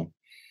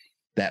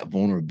 that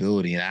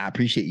vulnerability. And I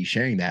appreciate you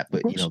sharing that,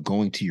 but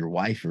going to your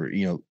wife or,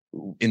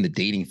 in the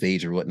dating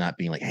phase or whatnot,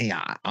 being like, hey,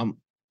 I'm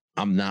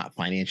not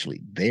financially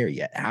there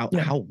yet. How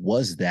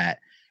was that?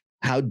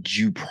 How did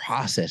you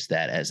process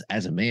that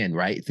as a man,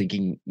 right?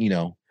 Thinking,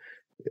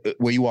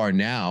 where you are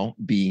now,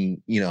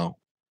 being,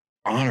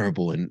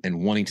 honorable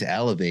and wanting to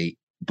elevate,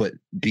 but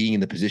being in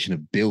the position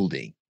of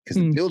building, because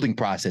the building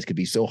process could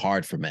be so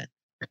hard for men.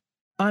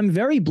 I'm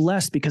very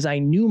blessed because I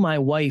knew my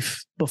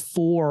wife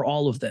before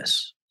all of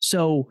this.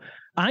 So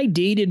I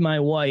dated my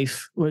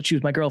wife, well, she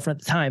was my girlfriend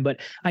at the time, but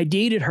I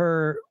dated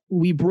her.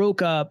 We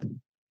broke up.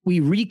 We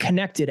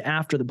reconnected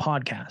after the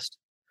podcast.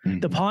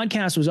 The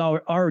podcast was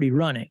already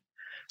running.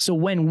 So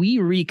when we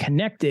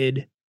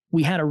reconnected,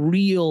 we had a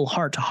real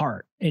heart to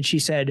heart. And she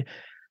said,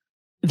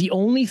 the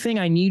only thing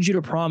I need you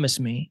to promise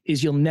me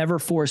is you'll never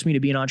force me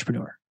to be an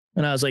entrepreneur.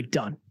 And I was like,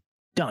 done.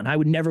 I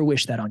would never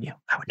wish that on you.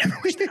 I would never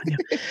wish that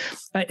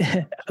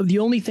on you. The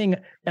only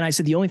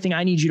thing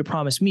I need you to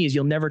promise me is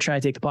you'll never try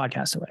to take the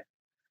podcast away.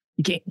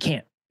 You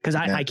can't. Because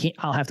I can't,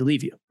 I'll have to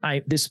leave you.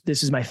 This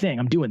is my thing.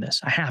 I'm doing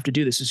this. I have to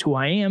do this. This is who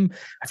I am.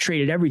 I've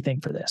traded everything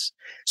for this.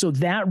 So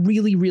that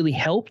really, really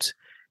helped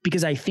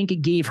because I think it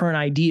gave her an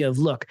idea of,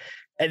 look,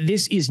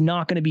 this is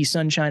not going to be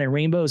sunshine and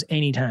rainbows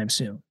anytime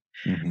soon.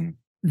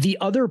 The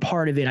other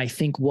part of it, I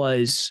think,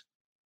 was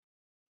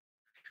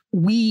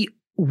we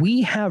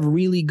have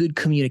really good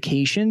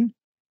communication.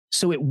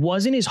 So it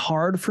wasn't as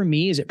hard for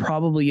me as it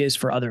probably is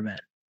for other men.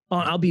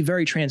 I'll be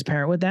very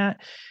transparent with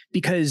that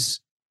because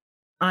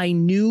I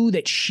knew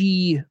that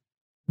she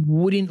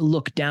wouldn't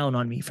look down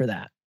on me for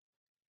that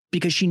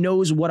because she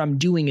knows what I'm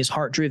doing is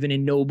heart-driven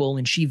and noble,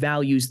 and she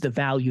values the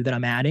value that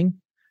I'm adding.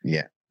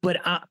 Yeah.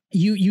 But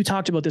you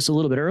talked about this a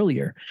little bit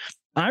earlier.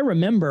 I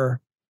remember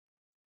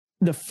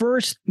the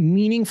first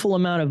meaningful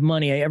amount of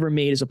money I ever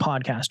made as a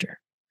podcaster.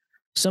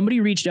 Somebody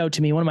reached out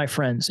to me, one of my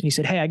friends, and he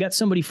said, hey, I got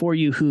somebody for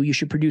you who you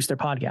should produce their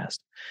podcast.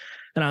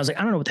 And I was like,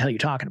 I don't know what the hell you're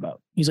talking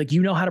about. He's like,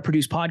 you know how to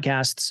produce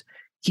podcasts.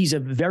 He's a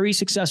very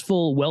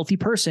successful, wealthy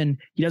person.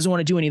 He doesn't want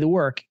to do any of the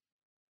work.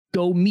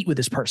 Go meet with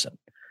this person.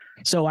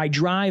 So I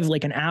drive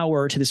like an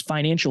hour to this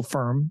financial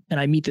firm and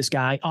I meet this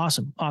guy.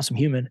 Awesome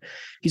human.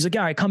 He's like,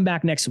 all right, come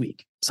back next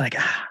week. It's like,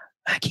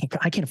 I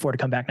can't afford to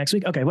come back next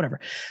week. Okay, whatever.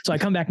 So I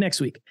come back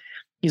next week.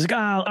 He's like,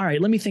 all right,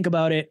 let me think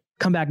about it.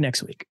 Come back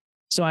next week.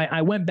 So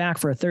I went back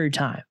for a third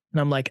time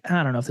and I'm like,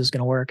 I don't know if this is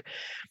going to work.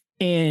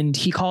 And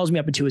he calls me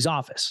up into his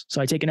office.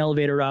 So I take an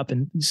elevator up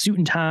and suit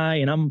and tie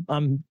and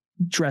I'm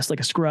dressed like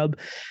a scrub.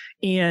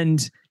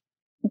 And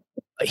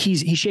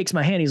he shakes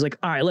my hand. He's like,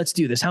 all right, let's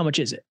do this. How much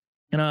is it?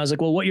 And I was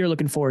like, well, what you're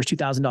looking for is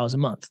 $2,000 a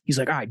month. He's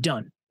like, all right,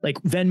 done. Like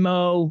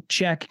Venmo,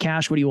 check,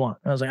 cash. What do you want?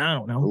 I was like, I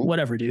don't know.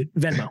 Whatever, dude.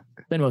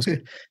 Venmo's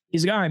good.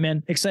 He's like, all right,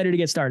 man, excited to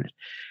get started.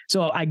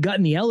 So I got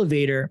in the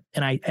elevator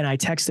and I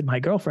texted my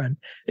girlfriend.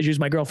 She was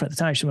my girlfriend at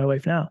the time. She's my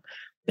wife now.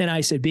 And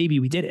I said, baby,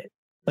 we did it.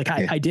 Like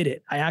I did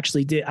it. I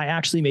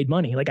actually made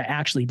money. Like I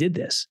actually did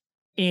this.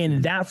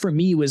 And that for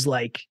me was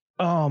like,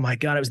 oh my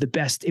God, it was the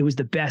best. It was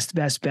the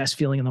best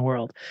feeling in the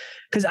world.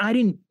 Cause I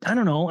don't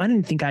know. I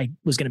didn't think I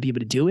was going to be able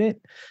to do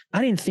it.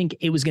 I didn't think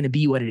it was going to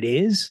be what it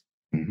is.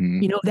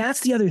 Mm-hmm. You know, that's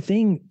the other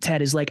thing,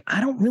 Ted, is like,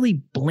 I don't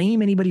really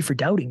blame anybody for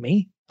doubting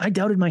me. I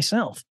doubted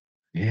myself.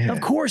 Yeah.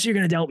 Of course you're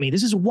going to doubt me.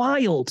 This is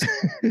wild,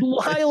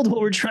 wild what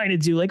we're trying to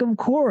do. Like, of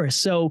course.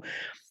 So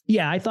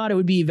yeah, I thought it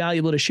would be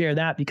valuable to share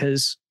that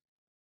because,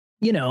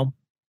 you know,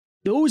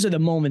 those are the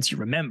moments you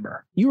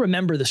remember. You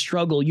remember the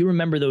struggle. You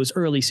remember those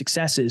early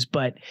successes,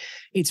 but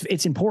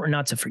it's important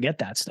not to forget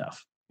that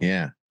stuff.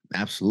 Yeah,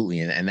 absolutely.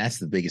 And that's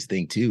the biggest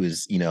thing too,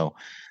 is, you know,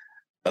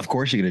 of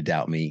course you're going to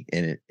doubt me,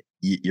 and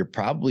you're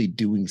probably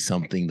doing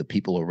something the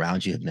people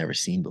around you have never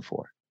seen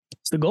before.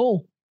 It's the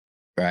goal.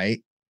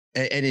 Right.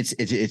 And it's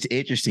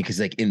interesting because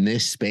like in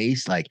this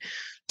space, like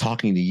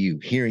talking to you,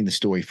 hearing the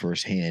story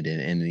firsthand,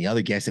 and the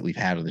other guests that we've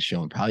had on the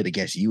show, and probably the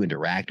guests you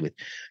interact with,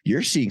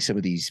 you're seeing some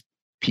of these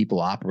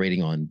people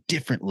operating on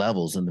different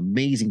levels and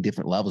amazing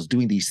different levels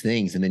doing these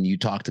things. And then you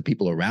talk to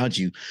people around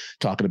you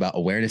talking about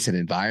awareness and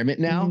environment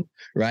now.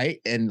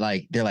 Right. And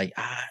like, they're like,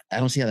 I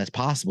don't see how that's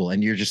possible.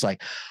 And you're just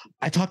like,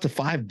 I talked to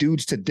 5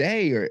 dudes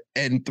today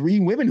and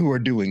 3 women who are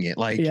doing it.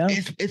 Like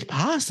it's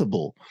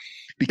possible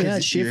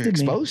because you're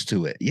exposed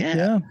to it.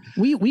 Yeah.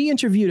 We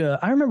interviewed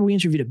I remember we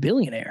interviewed a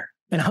billionaire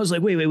and I was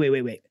like, wait.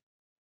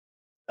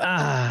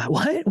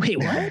 What? Wait,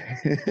 what?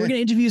 We're going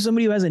to interview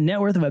somebody who has a net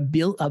worth of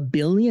 $1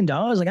 billion.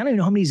 Like, I don't even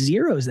know how many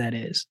zeros that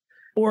is.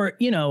 Or,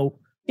 you know,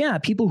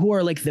 people who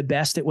are like the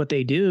best at what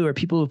they do, or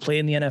people who play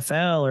in the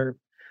NFL or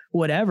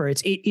whatever.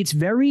 It's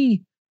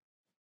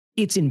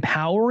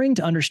empowering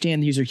to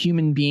understand these are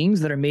human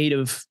beings that are made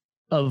of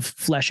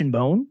flesh and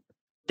bone.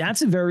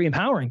 That's a very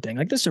empowering thing.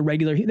 Like, this is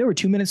they were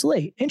 2 minutes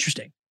late.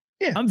 Interesting.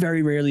 Yeah. I'm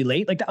very rarely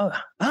late. Like,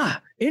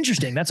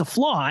 interesting. That's a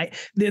flaw.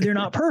 They're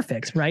not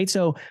perfect. Right.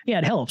 So yeah,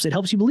 it helps. It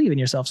helps you believe in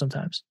yourself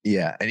sometimes.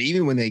 Yeah. And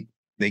even when they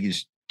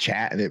just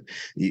chat, and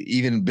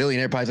even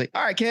billionaire probably like,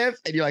 all right, Kev.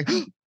 And you're like,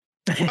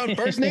 on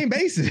first name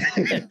basis.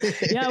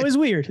 Yeah, it was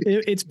weird.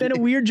 It's been a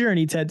weird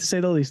journey, Ted, to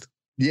say the least.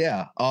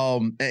 Yeah.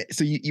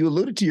 So you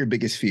alluded to your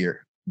biggest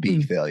fear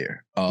being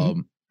failure.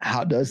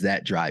 How does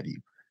that drive you?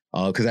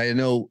 Because I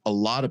know a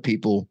lot of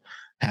people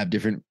have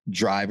different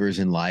drivers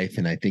in life.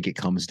 And I think it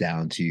comes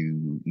down to,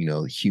 you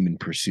know, human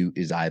pursuit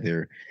is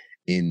either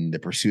in the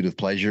pursuit of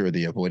pleasure or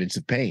the avoidance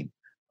of pain.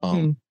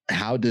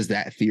 How does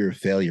that fear of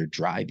failure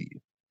drive you?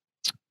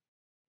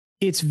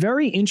 It's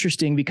very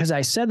interesting because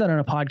I said that on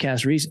a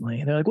podcast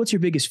recently. They're like, what's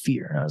your biggest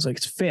fear? And I was like,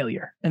 it's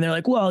failure. And they're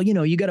like, well, you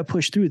know, you got to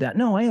push through that.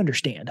 No, I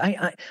understand.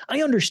 I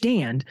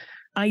understand.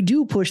 I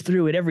do push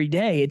through it every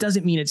day. It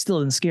doesn't mean it still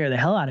doesn't scare the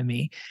hell out of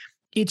me.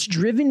 It's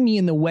driven me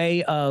in the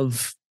way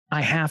of,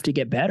 I have to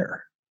get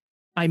better.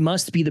 I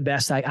must be the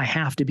best. I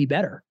have to be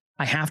better.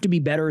 I have to be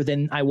better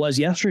than I was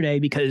yesterday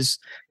because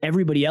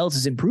everybody else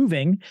is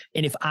improving.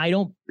 And if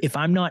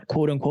I'm not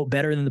quote unquote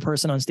better than the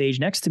person on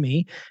stage next to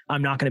me,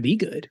 I'm not going to be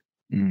good.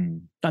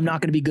 I'm not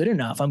going to be good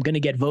enough. I'm going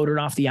to get voted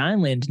off the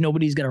island.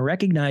 Nobody's going to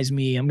recognize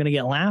me. I'm going to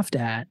get laughed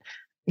at.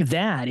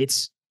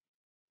 It's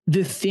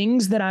the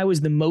things that I was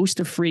the most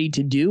afraid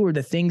to do are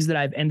the things that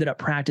I've ended up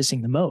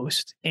practicing the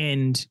most.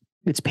 And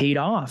it's paid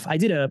off. I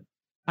did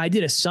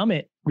a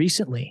summit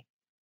recently.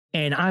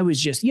 And I was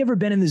just, you ever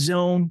been in the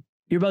zone?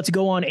 You're about to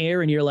go on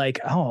air and you're like,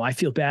 oh, I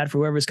feel bad for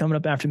whoever's coming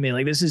up after me.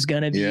 Like, this is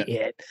going to be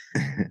it.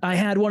 I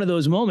had one of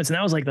those moments and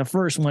that was like the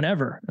first one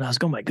ever. And I was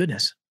going, oh my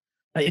goodness,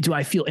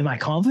 am I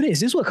confident? Is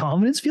this what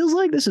confidence feels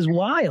like? This is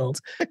wild.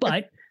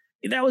 But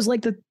that was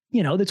like the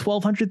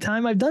 1200th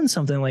time I've done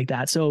something like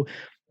that. So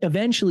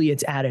eventually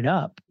it's added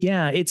up.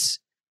 Yeah.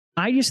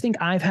 I just think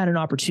I've had an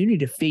opportunity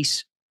to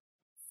face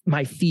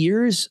my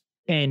fears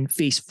and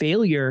face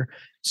failure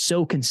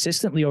so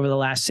consistently over the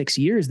last 6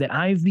 years that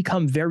I've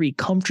become very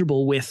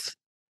comfortable with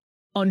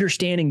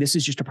understanding this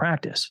is just a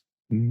practice.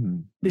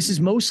 This is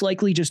most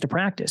likely just a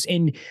practice.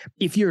 And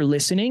if you're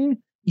listening,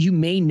 you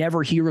may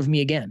never hear of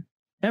me again,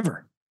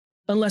 ever,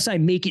 unless I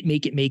make it.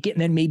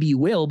 And then maybe you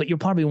will, but you're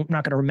probably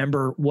not going to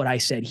remember what I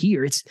said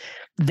here. It's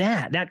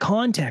that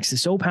context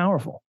is so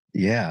powerful.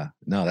 Yeah,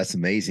 no, that's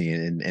amazing.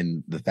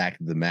 And the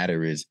fact of the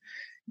matter is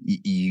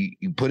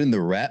you put in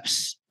the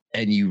reps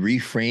and you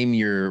reframe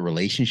your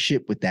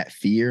relationship with that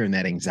fear and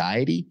that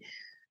anxiety,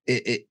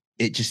 it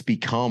just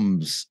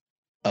becomes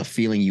a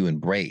feeling you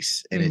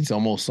embrace. And it's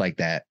almost like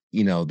that,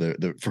 you know,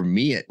 for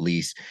me at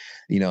least,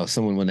 you know,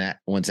 someone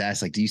once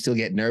asked, like, do you still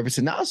get nervous?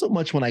 And not so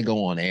much when I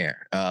go on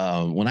air.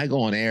 When I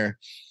go on air,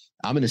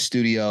 I'm in a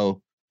studio,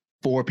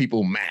 4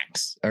 people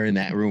max are in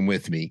that room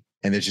with me,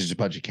 and there's just a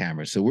bunch of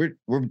cameras. So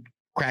we're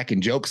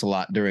cracking jokes a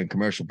lot during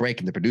commercial break,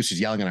 and the producer's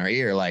yelling in our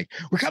ear, like,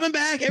 we're coming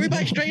back,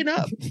 everybody straighten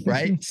up.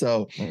 Right.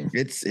 So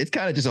it's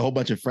kind of just a whole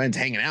bunch of friends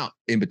hanging out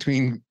in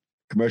between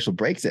commercial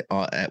breaks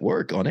at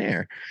work on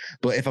air.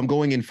 But if I'm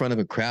going in front of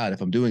a crowd,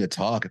 if I'm doing a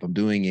talk, if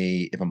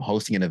I'm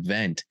hosting an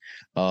event,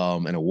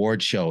 an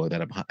award show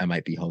that I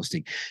might be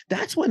hosting,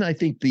 that's when I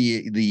think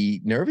the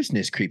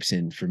nervousness creeps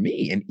in for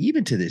me. And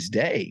even to this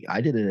day,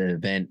 I did an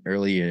event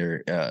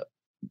earlier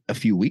a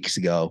few weeks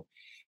ago,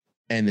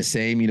 and the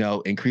same,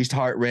 increased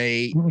heart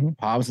rate,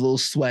 palms a little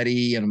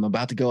sweaty, and I'm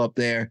about to go up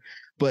there.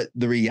 But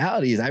the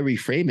reality is I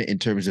reframe it in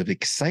terms of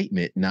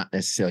excitement, not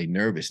necessarily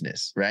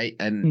nervousness, right?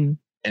 And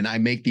I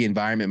make the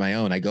environment my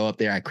own. I go up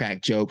there, I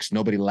crack jokes,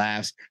 nobody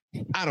laughs.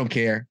 I don't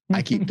care.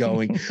 I keep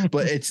going.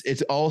 But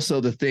it's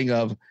also the thing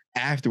of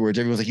afterwards,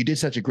 everyone's like, you did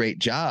such a great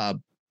job.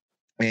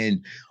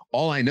 And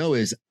all I know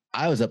is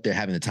I was up there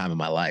having the time of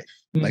my life.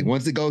 Like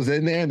once it goes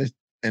in there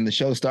and the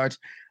show starts,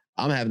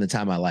 I'm having the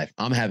time of my life.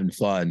 I'm having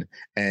fun.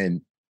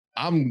 And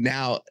I'm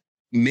now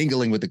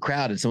mingling with the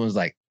crowd. And someone's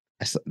like,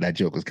 that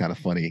joke was kind of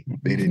funny.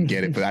 They didn't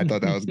get it, but I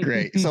thought that was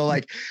great. So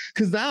like,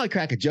 because now I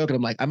crack a joke and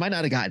I'm like, I might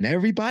not have gotten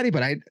everybody,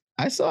 but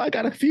I saw I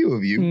got a few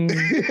of you.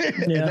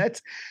 And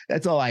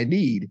that's all I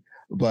need.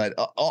 But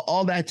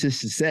all that just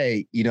to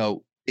say,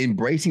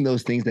 embracing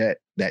those things that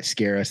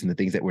scare us and the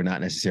things that we're not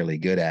necessarily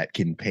good at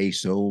can pay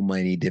so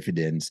many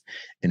dividends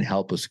and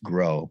help us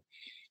grow.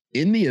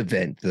 In the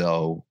event,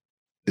 though,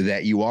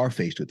 that you are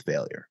faced with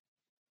failure,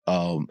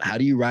 how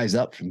do you rise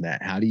up from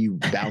that? How do you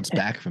bounce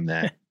back from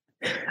that?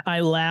 I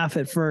laugh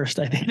at first.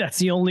 I think that's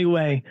the only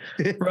way,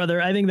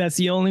 brother. I think that's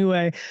the only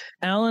way.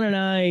 Alan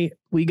and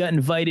we got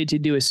invited to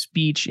do a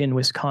speech in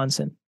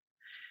Wisconsin,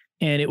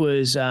 and it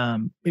was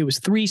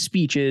 3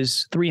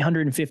 speeches,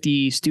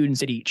 350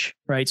 students at each,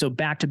 right? So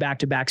back to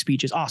back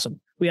speeches. Awesome.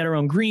 We had our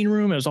own green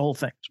room. It was a whole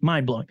thing. It was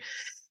mind blowing.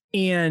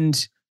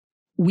 And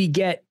we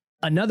get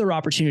another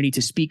opportunity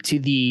to speak to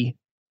the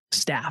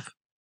staff.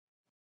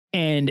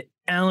 And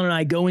Alan and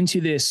I go into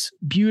this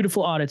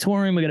beautiful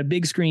auditorium. We got a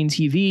big screen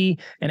TV,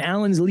 and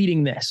Alan's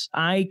leading this.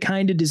 I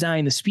kind of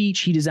designed the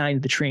speech. He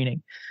designed the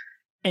training.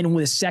 And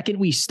the second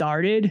we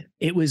started,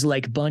 it was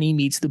like Bunny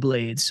meets the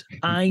Blades.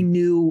 I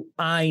knew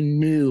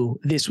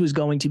this was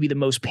going to be the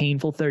most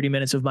painful 30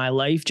 minutes of my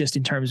life, just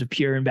in terms of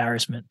pure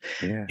embarrassment.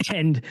 Yeah.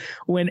 And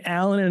when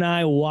Alan and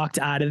I walked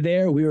out of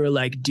there, we were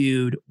like,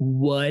 dude,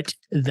 what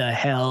the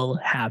hell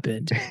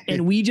happened?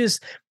 And we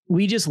just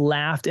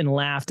laughed and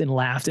laughed and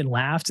laughed and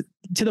laughed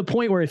to the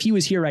point where if he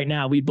was here right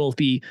now, we'd both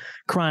be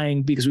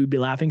crying because we'd be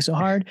laughing so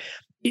hard.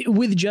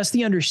 With just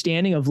the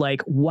understanding of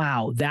like,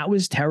 wow, that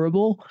was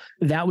terrible.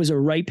 That was a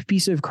ripe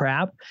piece of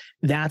crap.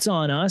 That's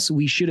on us.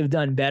 We should have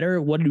done better.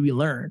 What did we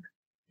learn?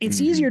 It's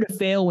easier to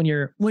fail when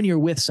you're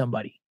with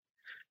somebody,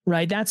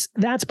 right? That's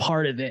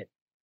part of it.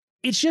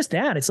 It's just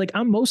that. It's like,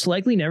 I'm most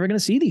likely never going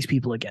to see these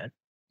people again.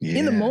 Yeah.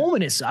 In the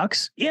moment, it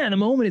sucks. Yeah, in the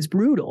moment, it's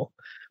brutal.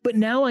 But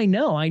now I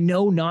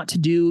know not to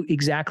do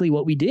exactly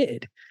what we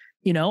did.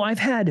 I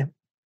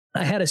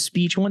had a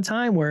speech one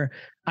time where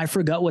I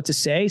forgot what to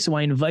say. So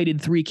I invited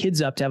 3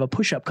 kids up to have a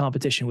push-up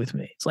competition with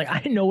me. It's like, I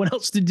didn't know what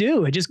else to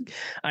do.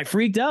 I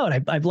freaked out.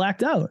 I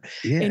blacked out.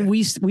 Yeah. And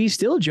we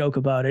still joke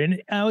about it.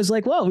 And I was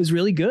like, well, it was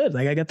really good.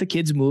 Like I got the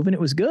kids moving. It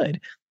was good.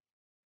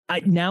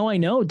 Now I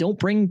know, don't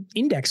bring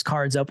index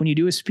cards up when you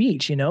do a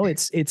speech.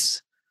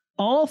 It's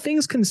all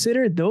things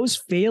considered, those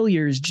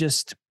failures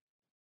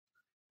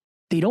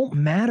they don't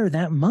matter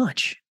that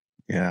much.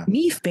 Yeah.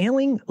 Me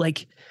failing,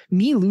 like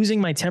me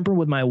losing my temper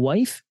with my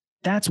wife,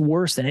 that's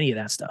worse than any of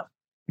that stuff.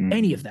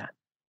 Any of that,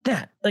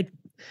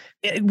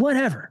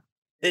 whatever.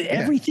 Yeah.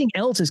 Everything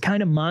else is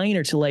kind of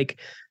minor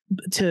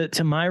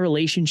to my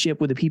relationship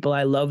with the people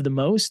I love the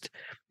most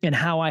and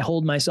how I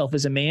hold myself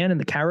as a man and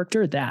the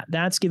character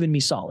that's given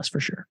me solace for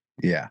sure.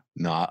 Yeah,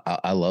 no,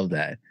 I love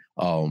that.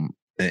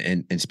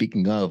 And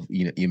speaking of,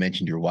 you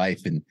mentioned your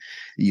wife and,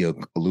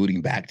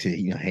 alluding back to,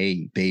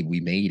 hey, babe, we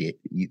made it.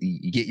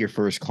 You get your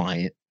first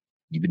client.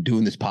 You've been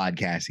doing this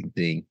podcasting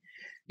thing,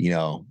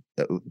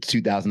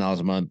 $2,000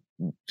 a month,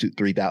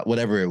 $3,000,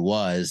 whatever it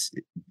was.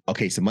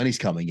 Okay, some money's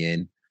coming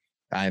in.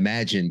 I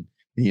imagine,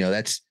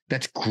 that's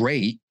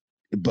great,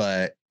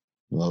 but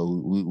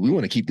we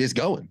want to keep this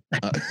going.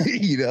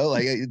 We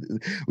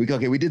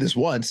did this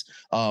once.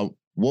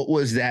 What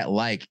was that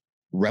like?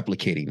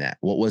 Replicating that?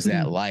 What was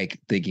that like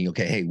thinking,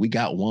 okay, hey, we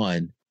got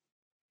one.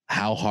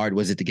 How hard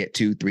was it to get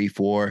 2, 3,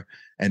 4?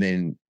 And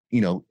then,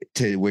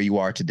 to where you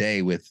are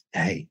today with,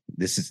 hey,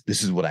 this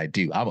is what I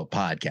do. I'm a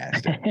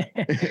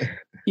podcaster.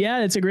 Yeah,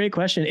 that's a great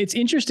question. It's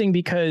interesting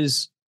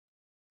because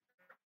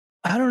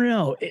I don't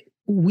know.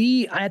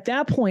 At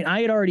that point,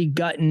 I had already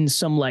gotten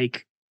some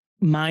like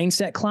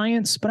mindset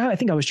clients, but I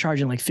think I was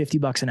charging like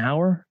 $50 an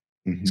hour.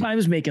 Mm-hmm. So I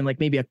was making like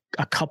maybe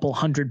a couple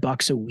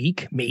 $100 a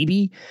week,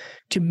 maybe,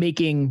 to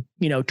making,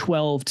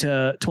 $1,200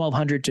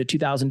 to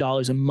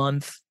 $2,000 a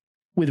month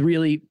with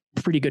really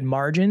pretty good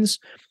margins.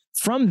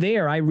 From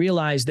there, I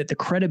realized that the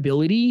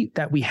credibility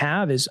that we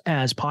have is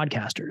as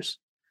podcasters.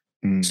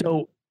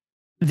 So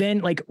then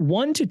like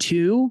 1 to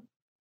 2,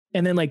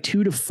 and then like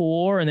 2 to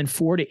 4, and then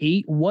 4 to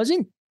 8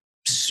 wasn't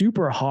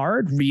super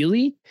hard,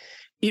 really.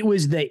 It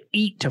was the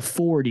 8 to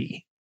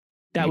 40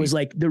 that was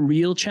like the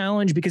real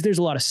challenge, because there's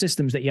a lot of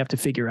systems that you have to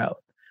figure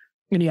out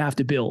and you have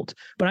to build.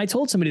 But I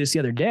told somebody this the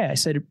other day. I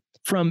said,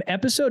 from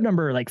episode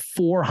number like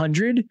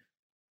 400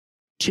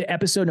 to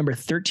episode number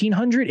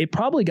 1300, it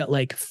probably got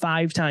like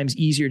 5 times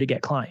easier to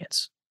get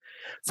clients.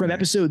 From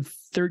episode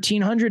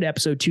 1300 to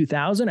episode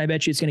 2000, I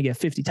bet you it's going to get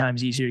 50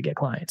 times easier to get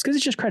clients, because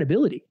it's just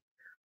credibility,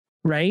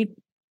 right?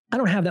 I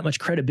don't have that much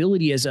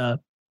credibility as a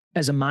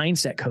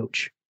mindset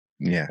coach.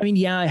 Yeah. I mean,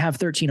 yeah, I have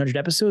 1,300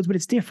 episodes, but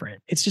it's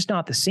different. It's just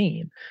not the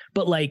same.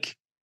 But like,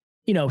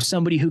 you know,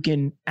 somebody who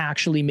can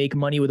actually make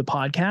money with a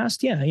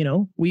podcast. Yeah. You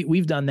know,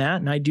 we've done that,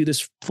 and I do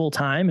this full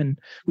time, and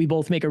we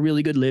both make a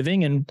really good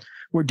living, and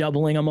we're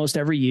doubling almost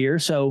every year.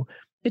 So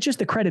it's just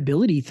the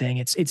credibility thing.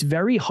 It's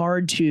very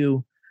hard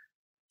to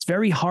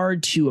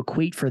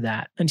equate for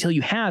that until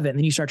you have it. And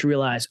then you start to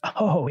realize,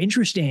 oh,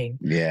 interesting.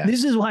 Yeah.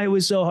 This is why it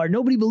was so hard.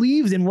 Nobody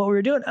believed in what we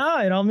were doing.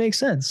 It all makes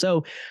sense.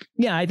 So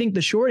yeah, I think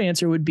the short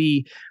answer would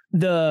be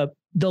the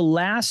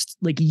last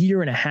like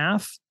year and a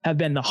half have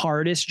been the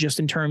hardest, just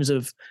in terms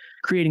of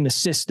creating the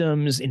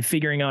systems and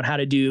figuring out how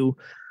to do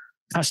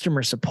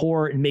customer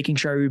support and making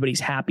sure everybody's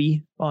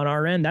happy on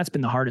our end. That's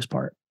been the hardest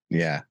part.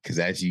 Yeah. Cause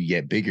as you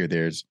get bigger,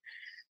 there's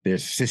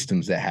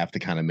systems that have to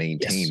kind of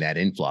maintain that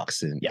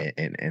influx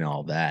and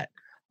all that.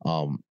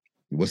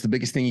 What's the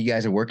biggest thing you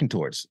guys are working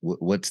towards?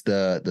 What's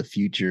the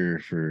future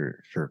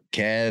for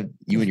Kev,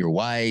 you and your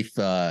wife,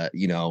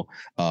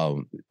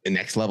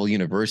 Next Level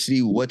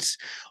University?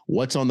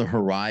 What's on the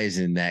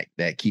horizon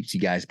that keeps you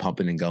guys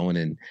pumping and going?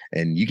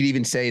 And you could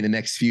even say the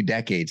next few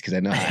decades, because I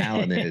know how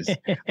Alan is,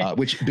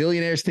 which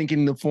billionaires think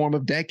in the form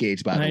of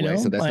decades, by the way.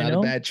 So that's not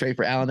a bad trait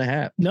for Alan to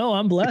have. No,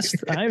 I'm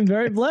blessed. I'm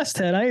very blessed,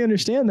 Ted. I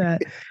understand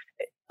that.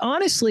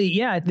 Honestly,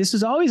 yeah, this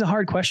is always a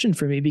hard question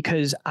for me,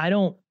 because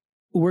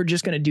we're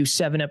just going to do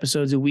 7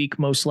 episodes a week,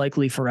 most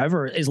likely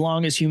forever, as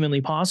long as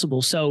humanly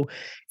possible. So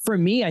for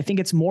me, I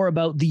think it's more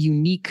about the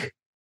unique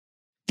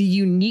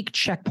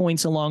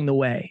checkpoints along the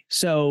way.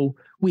 So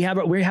we have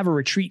a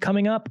retreat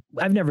coming up.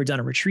 I've never done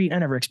a retreat. I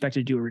never expected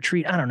to do a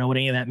retreat. I don't know what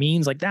any of that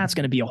means. Like, that's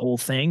going to be a whole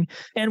thing,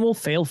 and we'll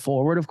fail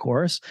forward, of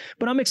course,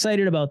 but I'm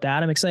excited about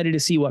that. I'm excited to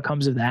see what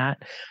comes of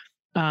that.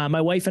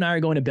 My wife and I are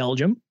going to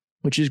Belgium,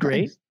 which is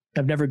great. Nice.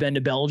 I've never been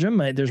to Belgium.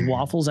 There's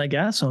waffles, I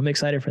guess. So I'm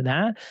excited for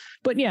that.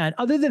 But yeah,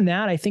 other than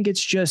that, I think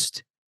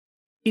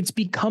it's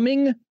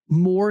becoming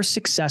more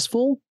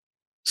successful.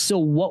 So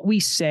what we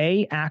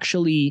say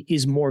actually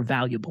is more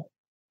valuable,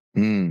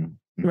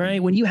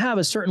 right? When you have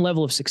a certain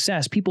level of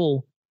success,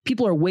 people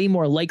are way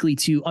more likely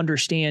to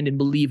understand and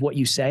believe what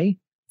you say,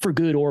 for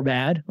good or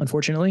bad,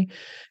 unfortunately.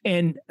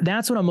 And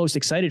that's what I'm most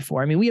excited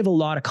for. I mean, we have a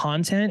lot of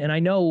content, and I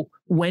know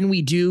when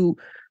we do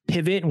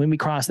pivot and when we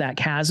cross that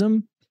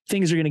chasm,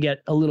 things are going to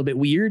get a little bit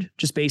weird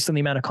just based on the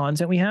amount of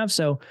content we have.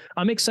 So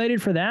I'm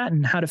excited for that,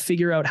 and how to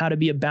figure out how to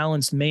be a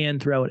balanced man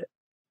throughout it.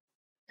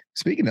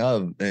 Speaking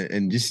of,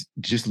 and just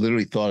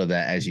literally thought of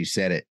that as you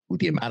said it, with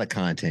the amount of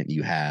content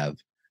you have,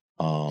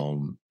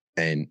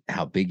 and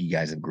how big you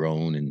guys have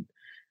grown, and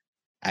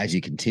as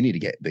you continue to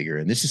get bigger.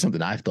 And this is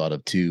something I've thought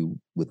of too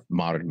with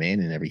Modern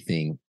Man and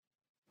everything.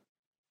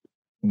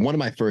 One of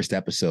my first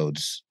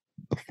episodes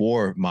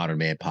before Modern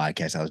Man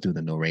podcast, I was doing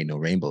the No Rain, No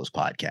Rainbows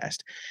podcast.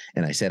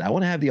 And I said, I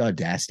want to have the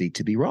audacity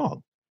to be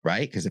wrong,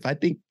 right? Because if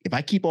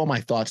I keep all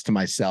my thoughts to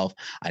myself,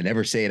 I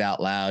never say it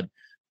out loud,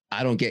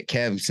 I don't get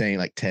Kev saying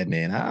like, Ted,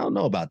 man, I don't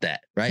know about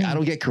that, right? I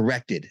don't get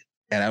corrected,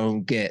 and I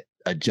don't get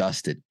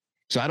adjusted.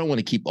 So I don't want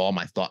to keep all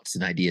my thoughts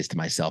and ideas to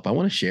myself. I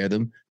want to share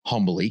them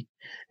humbly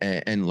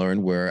and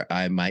learn where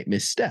I might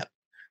misstep.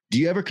 Do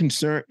you ever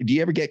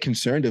get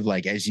concerned of,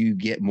 like, as you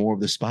get more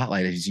of the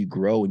spotlight, as you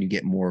grow and you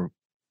get more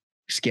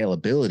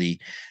scalability,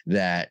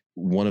 that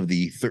one of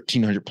the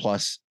 1,300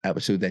 plus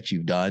episodes that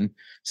you've done,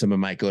 someone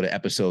might go to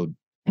episode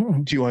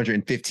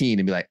 215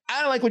 and be like,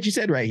 I don't like what you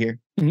said right here.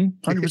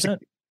 100%.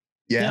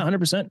 Yeah,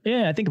 100%.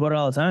 Yeah, I think about it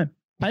all the time.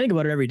 I think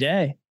about it every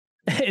day.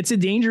 It's a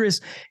dangerous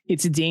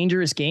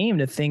game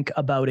to think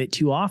about it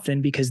too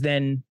often, because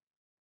then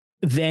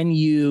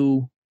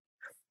you're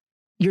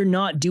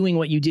not doing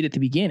what you did at the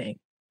beginning.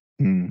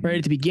 Right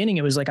at the beginning,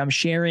 it was like, I'm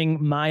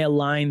sharing my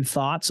aligned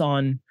thoughts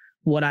on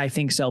what I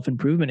think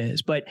self-improvement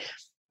is. But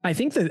I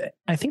think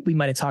we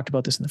might've talked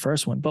about this in the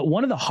first one, but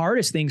one of the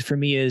hardest things for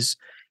me is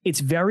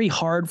it's very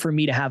hard for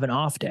me to have an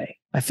off day.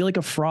 I feel like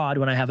a fraud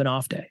when I have an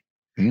off day.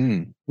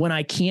 When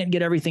I can't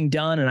get everything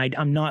done, and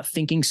I'm not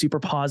thinking super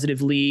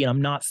positively, and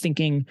I'm not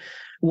thinking,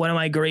 what am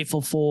I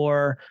grateful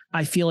for?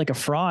 I feel like a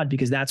fraud,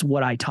 because that's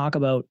what I talk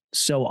about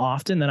so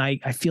often that I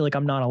feel like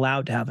I'm not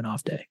allowed to have an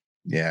off day.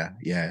 Yeah.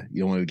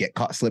 You don't want to get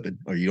caught slipping,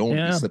 or you don't want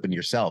to be slipping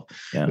yourself,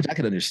 which I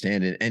can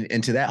understand it.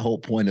 And to that whole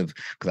point of,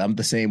 because I'm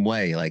the same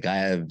way. Like, I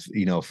have,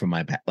 from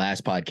my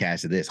last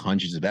podcast to this,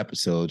 hundreds of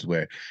episodes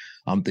where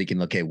I'm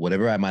thinking, okay,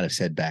 whatever I might have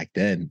said back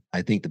then,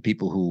 I think the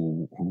people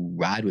who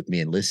ride with me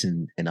and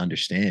listen and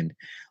understand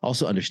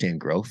also understand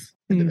growth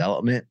and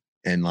development.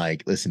 And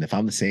like, listen, if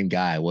I'm the same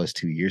guy I was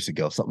 2 years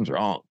ago, something's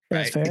wrong.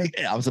 Right? That's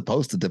fair. I'm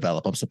supposed to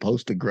develop. I'm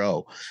supposed to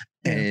grow.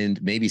 Yeah.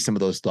 And maybe some of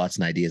those thoughts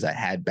and ideas I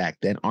had back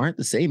then aren't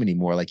the same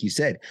anymore. Like you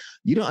said,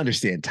 you don't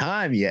understand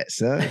time yet,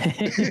 son.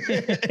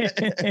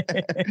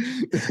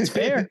 It's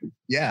fair.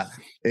 Yeah,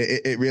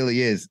 it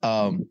really is.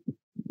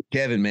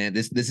 Kevin, man,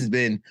 this has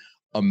been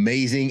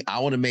amazing. I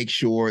want to make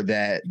sure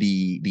that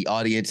the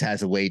audience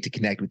has a way to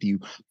connect with you,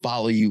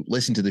 follow you,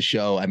 listen to the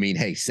show. I mean,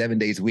 hey, 7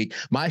 days a week.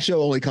 My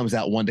show only comes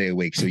out 1 day a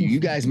week. So you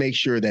guys make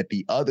sure that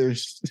the other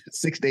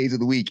 6 days of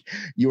the week,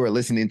 you are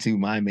listening to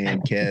my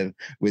man, Kev,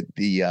 with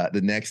the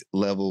Next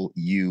Level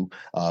You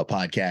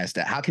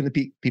podcast. How can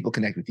the people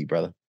connect with you,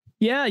 brother?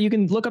 Yeah, you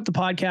can look up the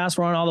podcast.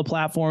 We're on all the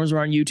platforms. We're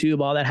on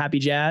YouTube, all that happy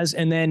jazz.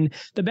 And then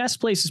the best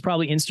place is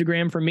probably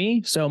Instagram for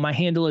me. So my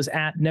handle is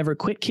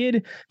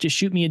 @NeverQuitKid. Just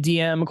shoot me a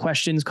DM,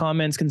 questions,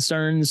 comments,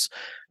 concerns,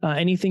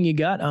 anything you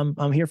got.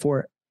 I'm here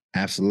for it.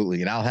 Absolutely.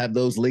 And I'll have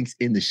those links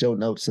in the show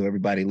notes. So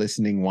everybody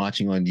listening,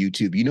 watching on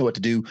YouTube, you know what to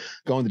do.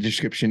 Go in the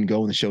description,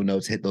 go in the show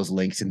notes, hit those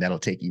links, and that'll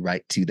take you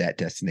right to that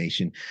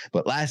destination.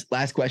 But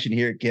last question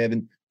here,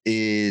 Kevin,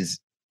 is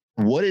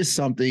what is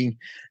something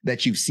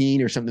that you've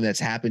seen or something that's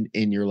happened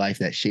in your life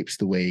that shapes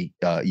the way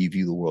you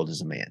view the world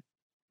as a man?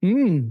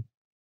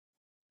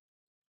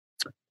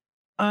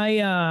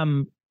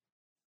 Alan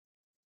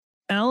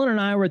and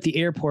I were at the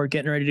airport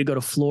getting ready to go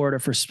to Florida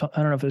for,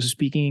 I don't know if it was a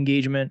speaking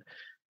engagement.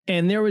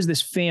 And there was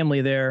this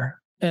family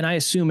there. And I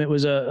assume it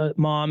was a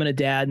mom and a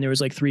dad, and there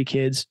was like 3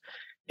 kids.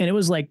 And it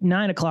was like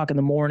 9 o'clock in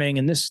the morning.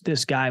 And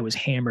this guy was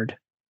hammered,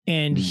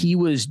 and he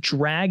was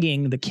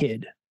dragging the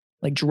kid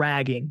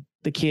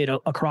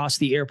across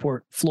the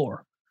airport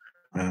floor,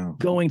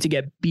 going to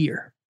get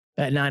beer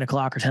at 9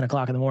 o'clock or 10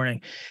 o'clock in the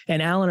morning.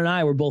 And Alan and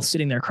I were both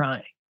sitting there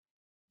crying,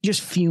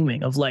 just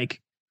fuming of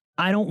like,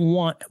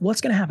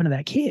 what's going to happen to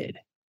that kid?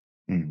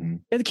 Mm-hmm.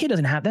 That kid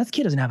doesn't have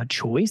a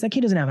choice. That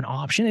kid doesn't have an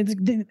option.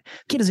 The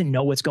kid doesn't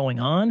know what's going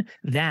on.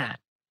 I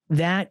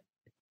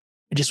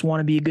just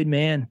want to be a good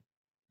man.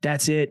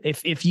 That's it.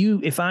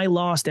 If I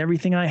lost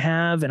everything I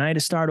have and I had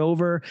to start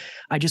over,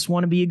 I just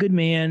want to be a good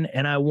man.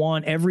 And I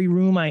want every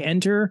room I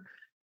enter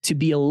to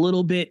be a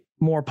little bit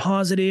more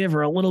positive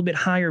or a little bit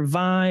higher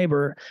vibe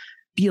or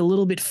be a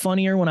little bit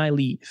funnier when I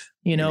leave.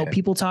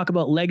 People talk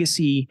about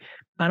legacy.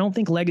 I don't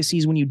think legacy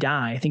is when you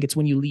die. I think it's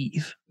when you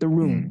leave the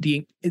room,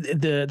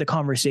 the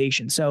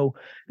conversation. So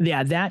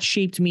yeah, that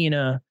shaped me in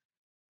a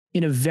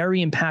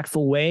very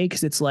impactful way.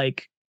 Cause it's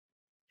like,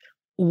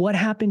 what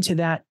happened to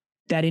that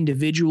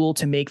individual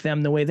to make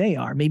them the way they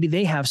are? Maybe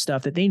they have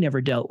stuff that they never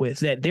dealt with,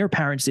 that their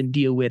parents didn't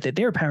deal with, that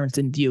their parents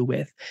didn't deal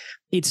with.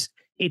 It's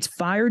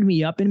fired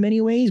me up in many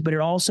ways, but it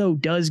also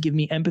does give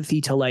me empathy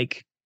to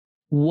like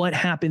what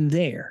happened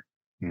there.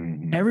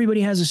 Mm-hmm.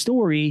 Everybody has a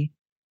story.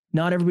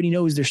 Not everybody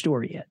knows their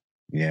story yet.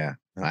 Yeah,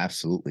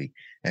 absolutely.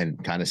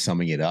 And kind of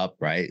summing it up,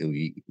 right?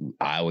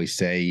 I always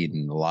say,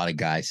 and a lot of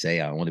guys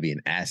say, I want to be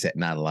an asset,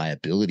 not a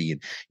liability.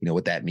 And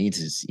what that means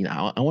is,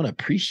 I want to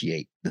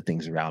appreciate the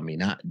things around me,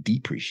 not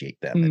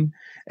depreciate them,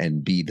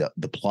 and be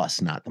the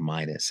plus, not the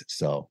minus.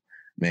 So,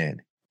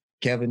 man,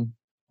 Kevin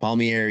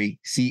Palmieri,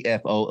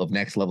 CFO of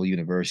Next Level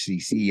University,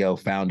 CEO,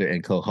 founder,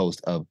 and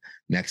co-host of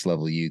Next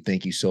Level U.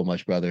 Thank you so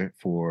much, brother,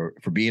 for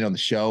being on the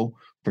show,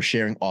 for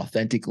sharing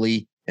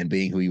authentically and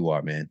being who you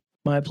are, man.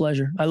 My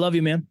pleasure. I love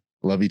you, man.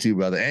 Love you too,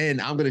 brother. And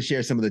I'm going to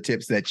share some of the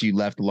tips that you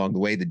left along the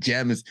way, the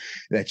gems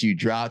that you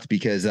dropped,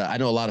 because I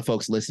know a lot of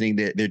folks listening,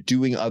 they're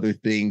doing other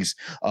things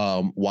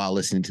while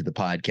listening to the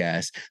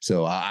podcast.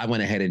 So I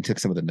went ahead and took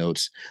some of the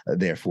notes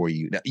there for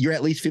you. Now, you're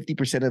at least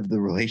 50% of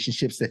the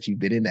relationships that you've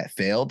been in that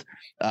failed.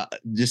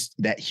 Just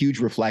that huge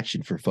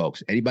reflection for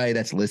folks. Anybody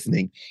that's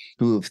listening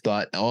who have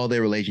thought all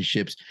their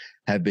relationships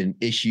have been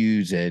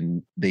issues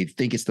and they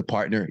think it's the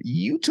partner,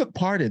 you took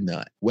part in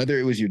that. Whether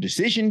it was your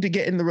decision to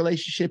get in the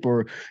relationship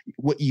or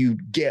what you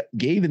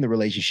gave in the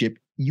relationship,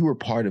 you were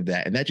part of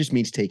that. And that just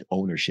means take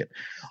ownership.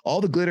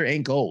 All the glitter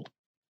ain't gold.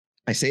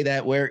 I say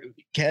that where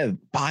Kev,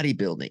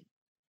 bodybuilding,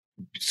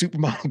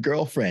 supermodel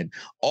girlfriend,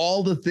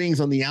 all the things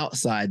on the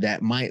outside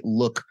that might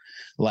look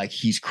like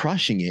he's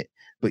crushing it,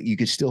 but you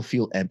could still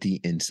feel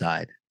empty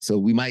inside. So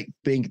we might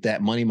think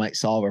that money might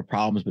solve our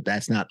problems, but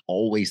that's not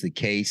always the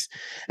case.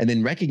 And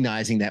then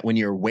recognizing that when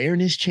your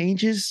awareness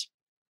changes,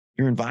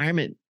 your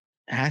environment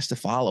has to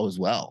follow as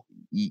well.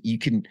 You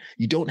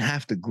don't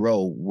have to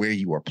grow where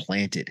you are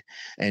planted.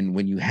 And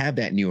when you have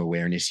that new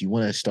awareness, you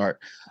want to start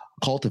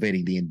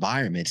cultivating the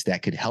environments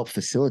that could help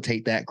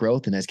facilitate that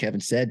growth. And as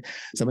Kevin said,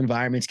 some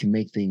environments can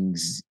make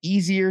things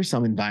easier.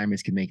 Some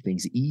environments can make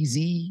things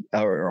easy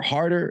or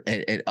harder.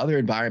 And other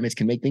environments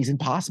can make things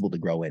impossible to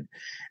grow in.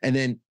 And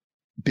then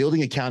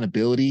building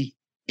accountability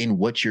in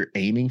what you're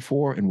aiming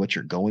for and what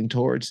you're going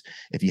towards.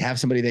 If you have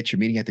somebody that you're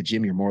meeting at the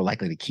gym, you're more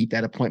likely to keep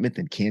that appointment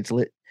than cancel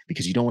it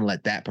because you don't want to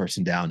let that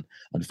person down.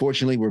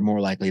 Unfortunately, we're more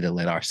likely to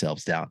let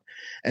ourselves down.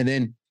 And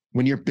then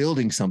when you're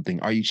building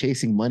something, are you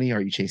chasing money? Or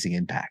are you chasing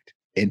impact?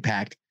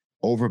 Impact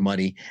over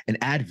money, and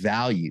add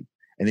value.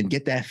 And then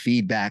get that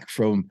feedback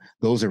from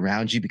those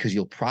around you, because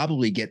you'll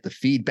probably get the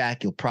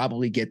feedback. You'll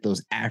probably get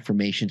those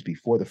affirmations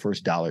before the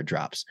first dollar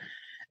drops.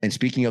 And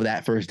speaking of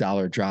that first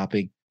dollar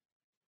dropping,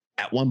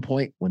 at one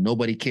point when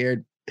nobody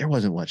cared, there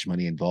wasn't much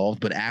money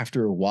involved. But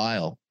after a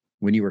while,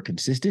 when you are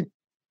consistent,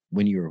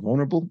 when you are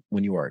vulnerable,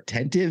 when you are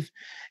attentive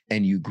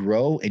and you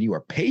grow and you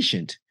are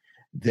patient,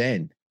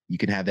 then you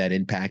can have that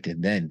impact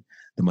and then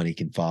the money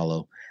can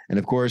follow. And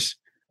of course,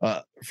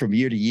 from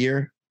year to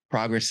year,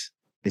 progress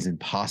is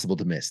impossible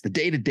to miss. The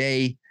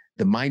day-to-day,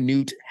 the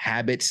minute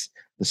habits,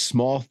 the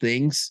small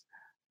things,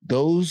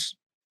 those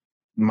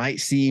might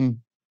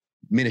seem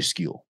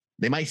minuscule.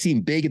 They might seem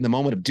big in the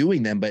moment of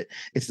doing them, but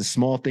it's the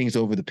small things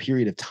over the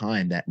period of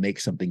time that make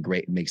something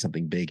great and make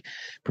something big.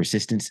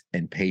 Persistence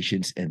and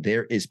patience, and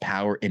there is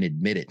power in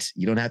admittance.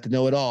 You don't have to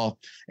know it all,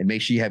 and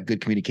make sure you have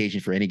good communication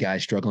for any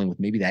guys struggling with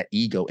maybe that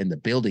ego in the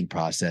building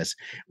process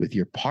with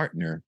your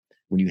partner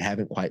when you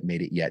haven't quite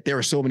made it yet. There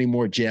are so many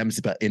more gems,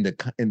 but in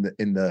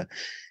the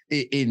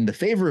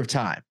favor of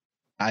time,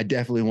 I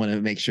definitely want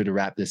to make sure to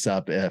wrap this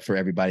up for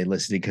everybody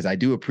listening, because I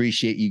do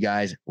appreciate you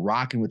guys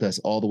rocking with us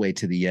all the way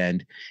to the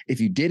end.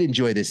 If you did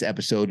enjoy this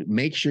episode,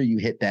 make sure you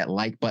hit that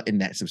like button,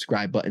 that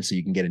subscribe button, so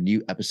you can get a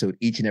new episode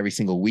each and every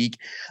single week.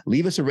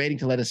 Leave us a rating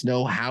to let us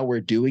know how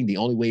we're doing. The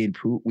only way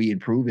we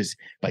improve is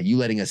by you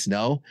letting us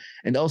know.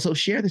 And also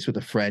share this with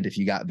a friend if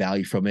you got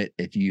value from it.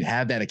 If you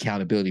have that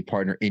accountability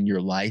partner in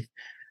your life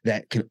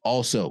that can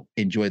also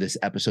enjoy this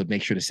episode,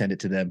 make sure to send it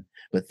to them.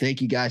 But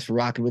thank you guys for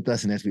rocking with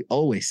us. And as we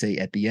always say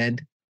at the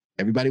end,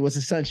 everybody wants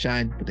the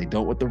sunshine, but they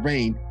don't want the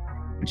rain.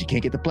 But you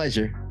can't get the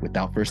pleasure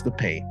without first the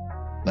pain.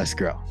 Let's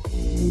grow.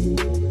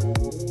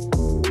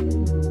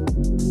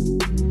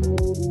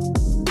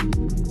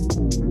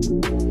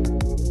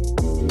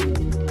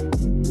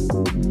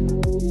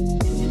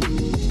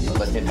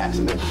 Let's impact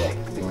some good today.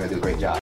 I think we're going to do a great job.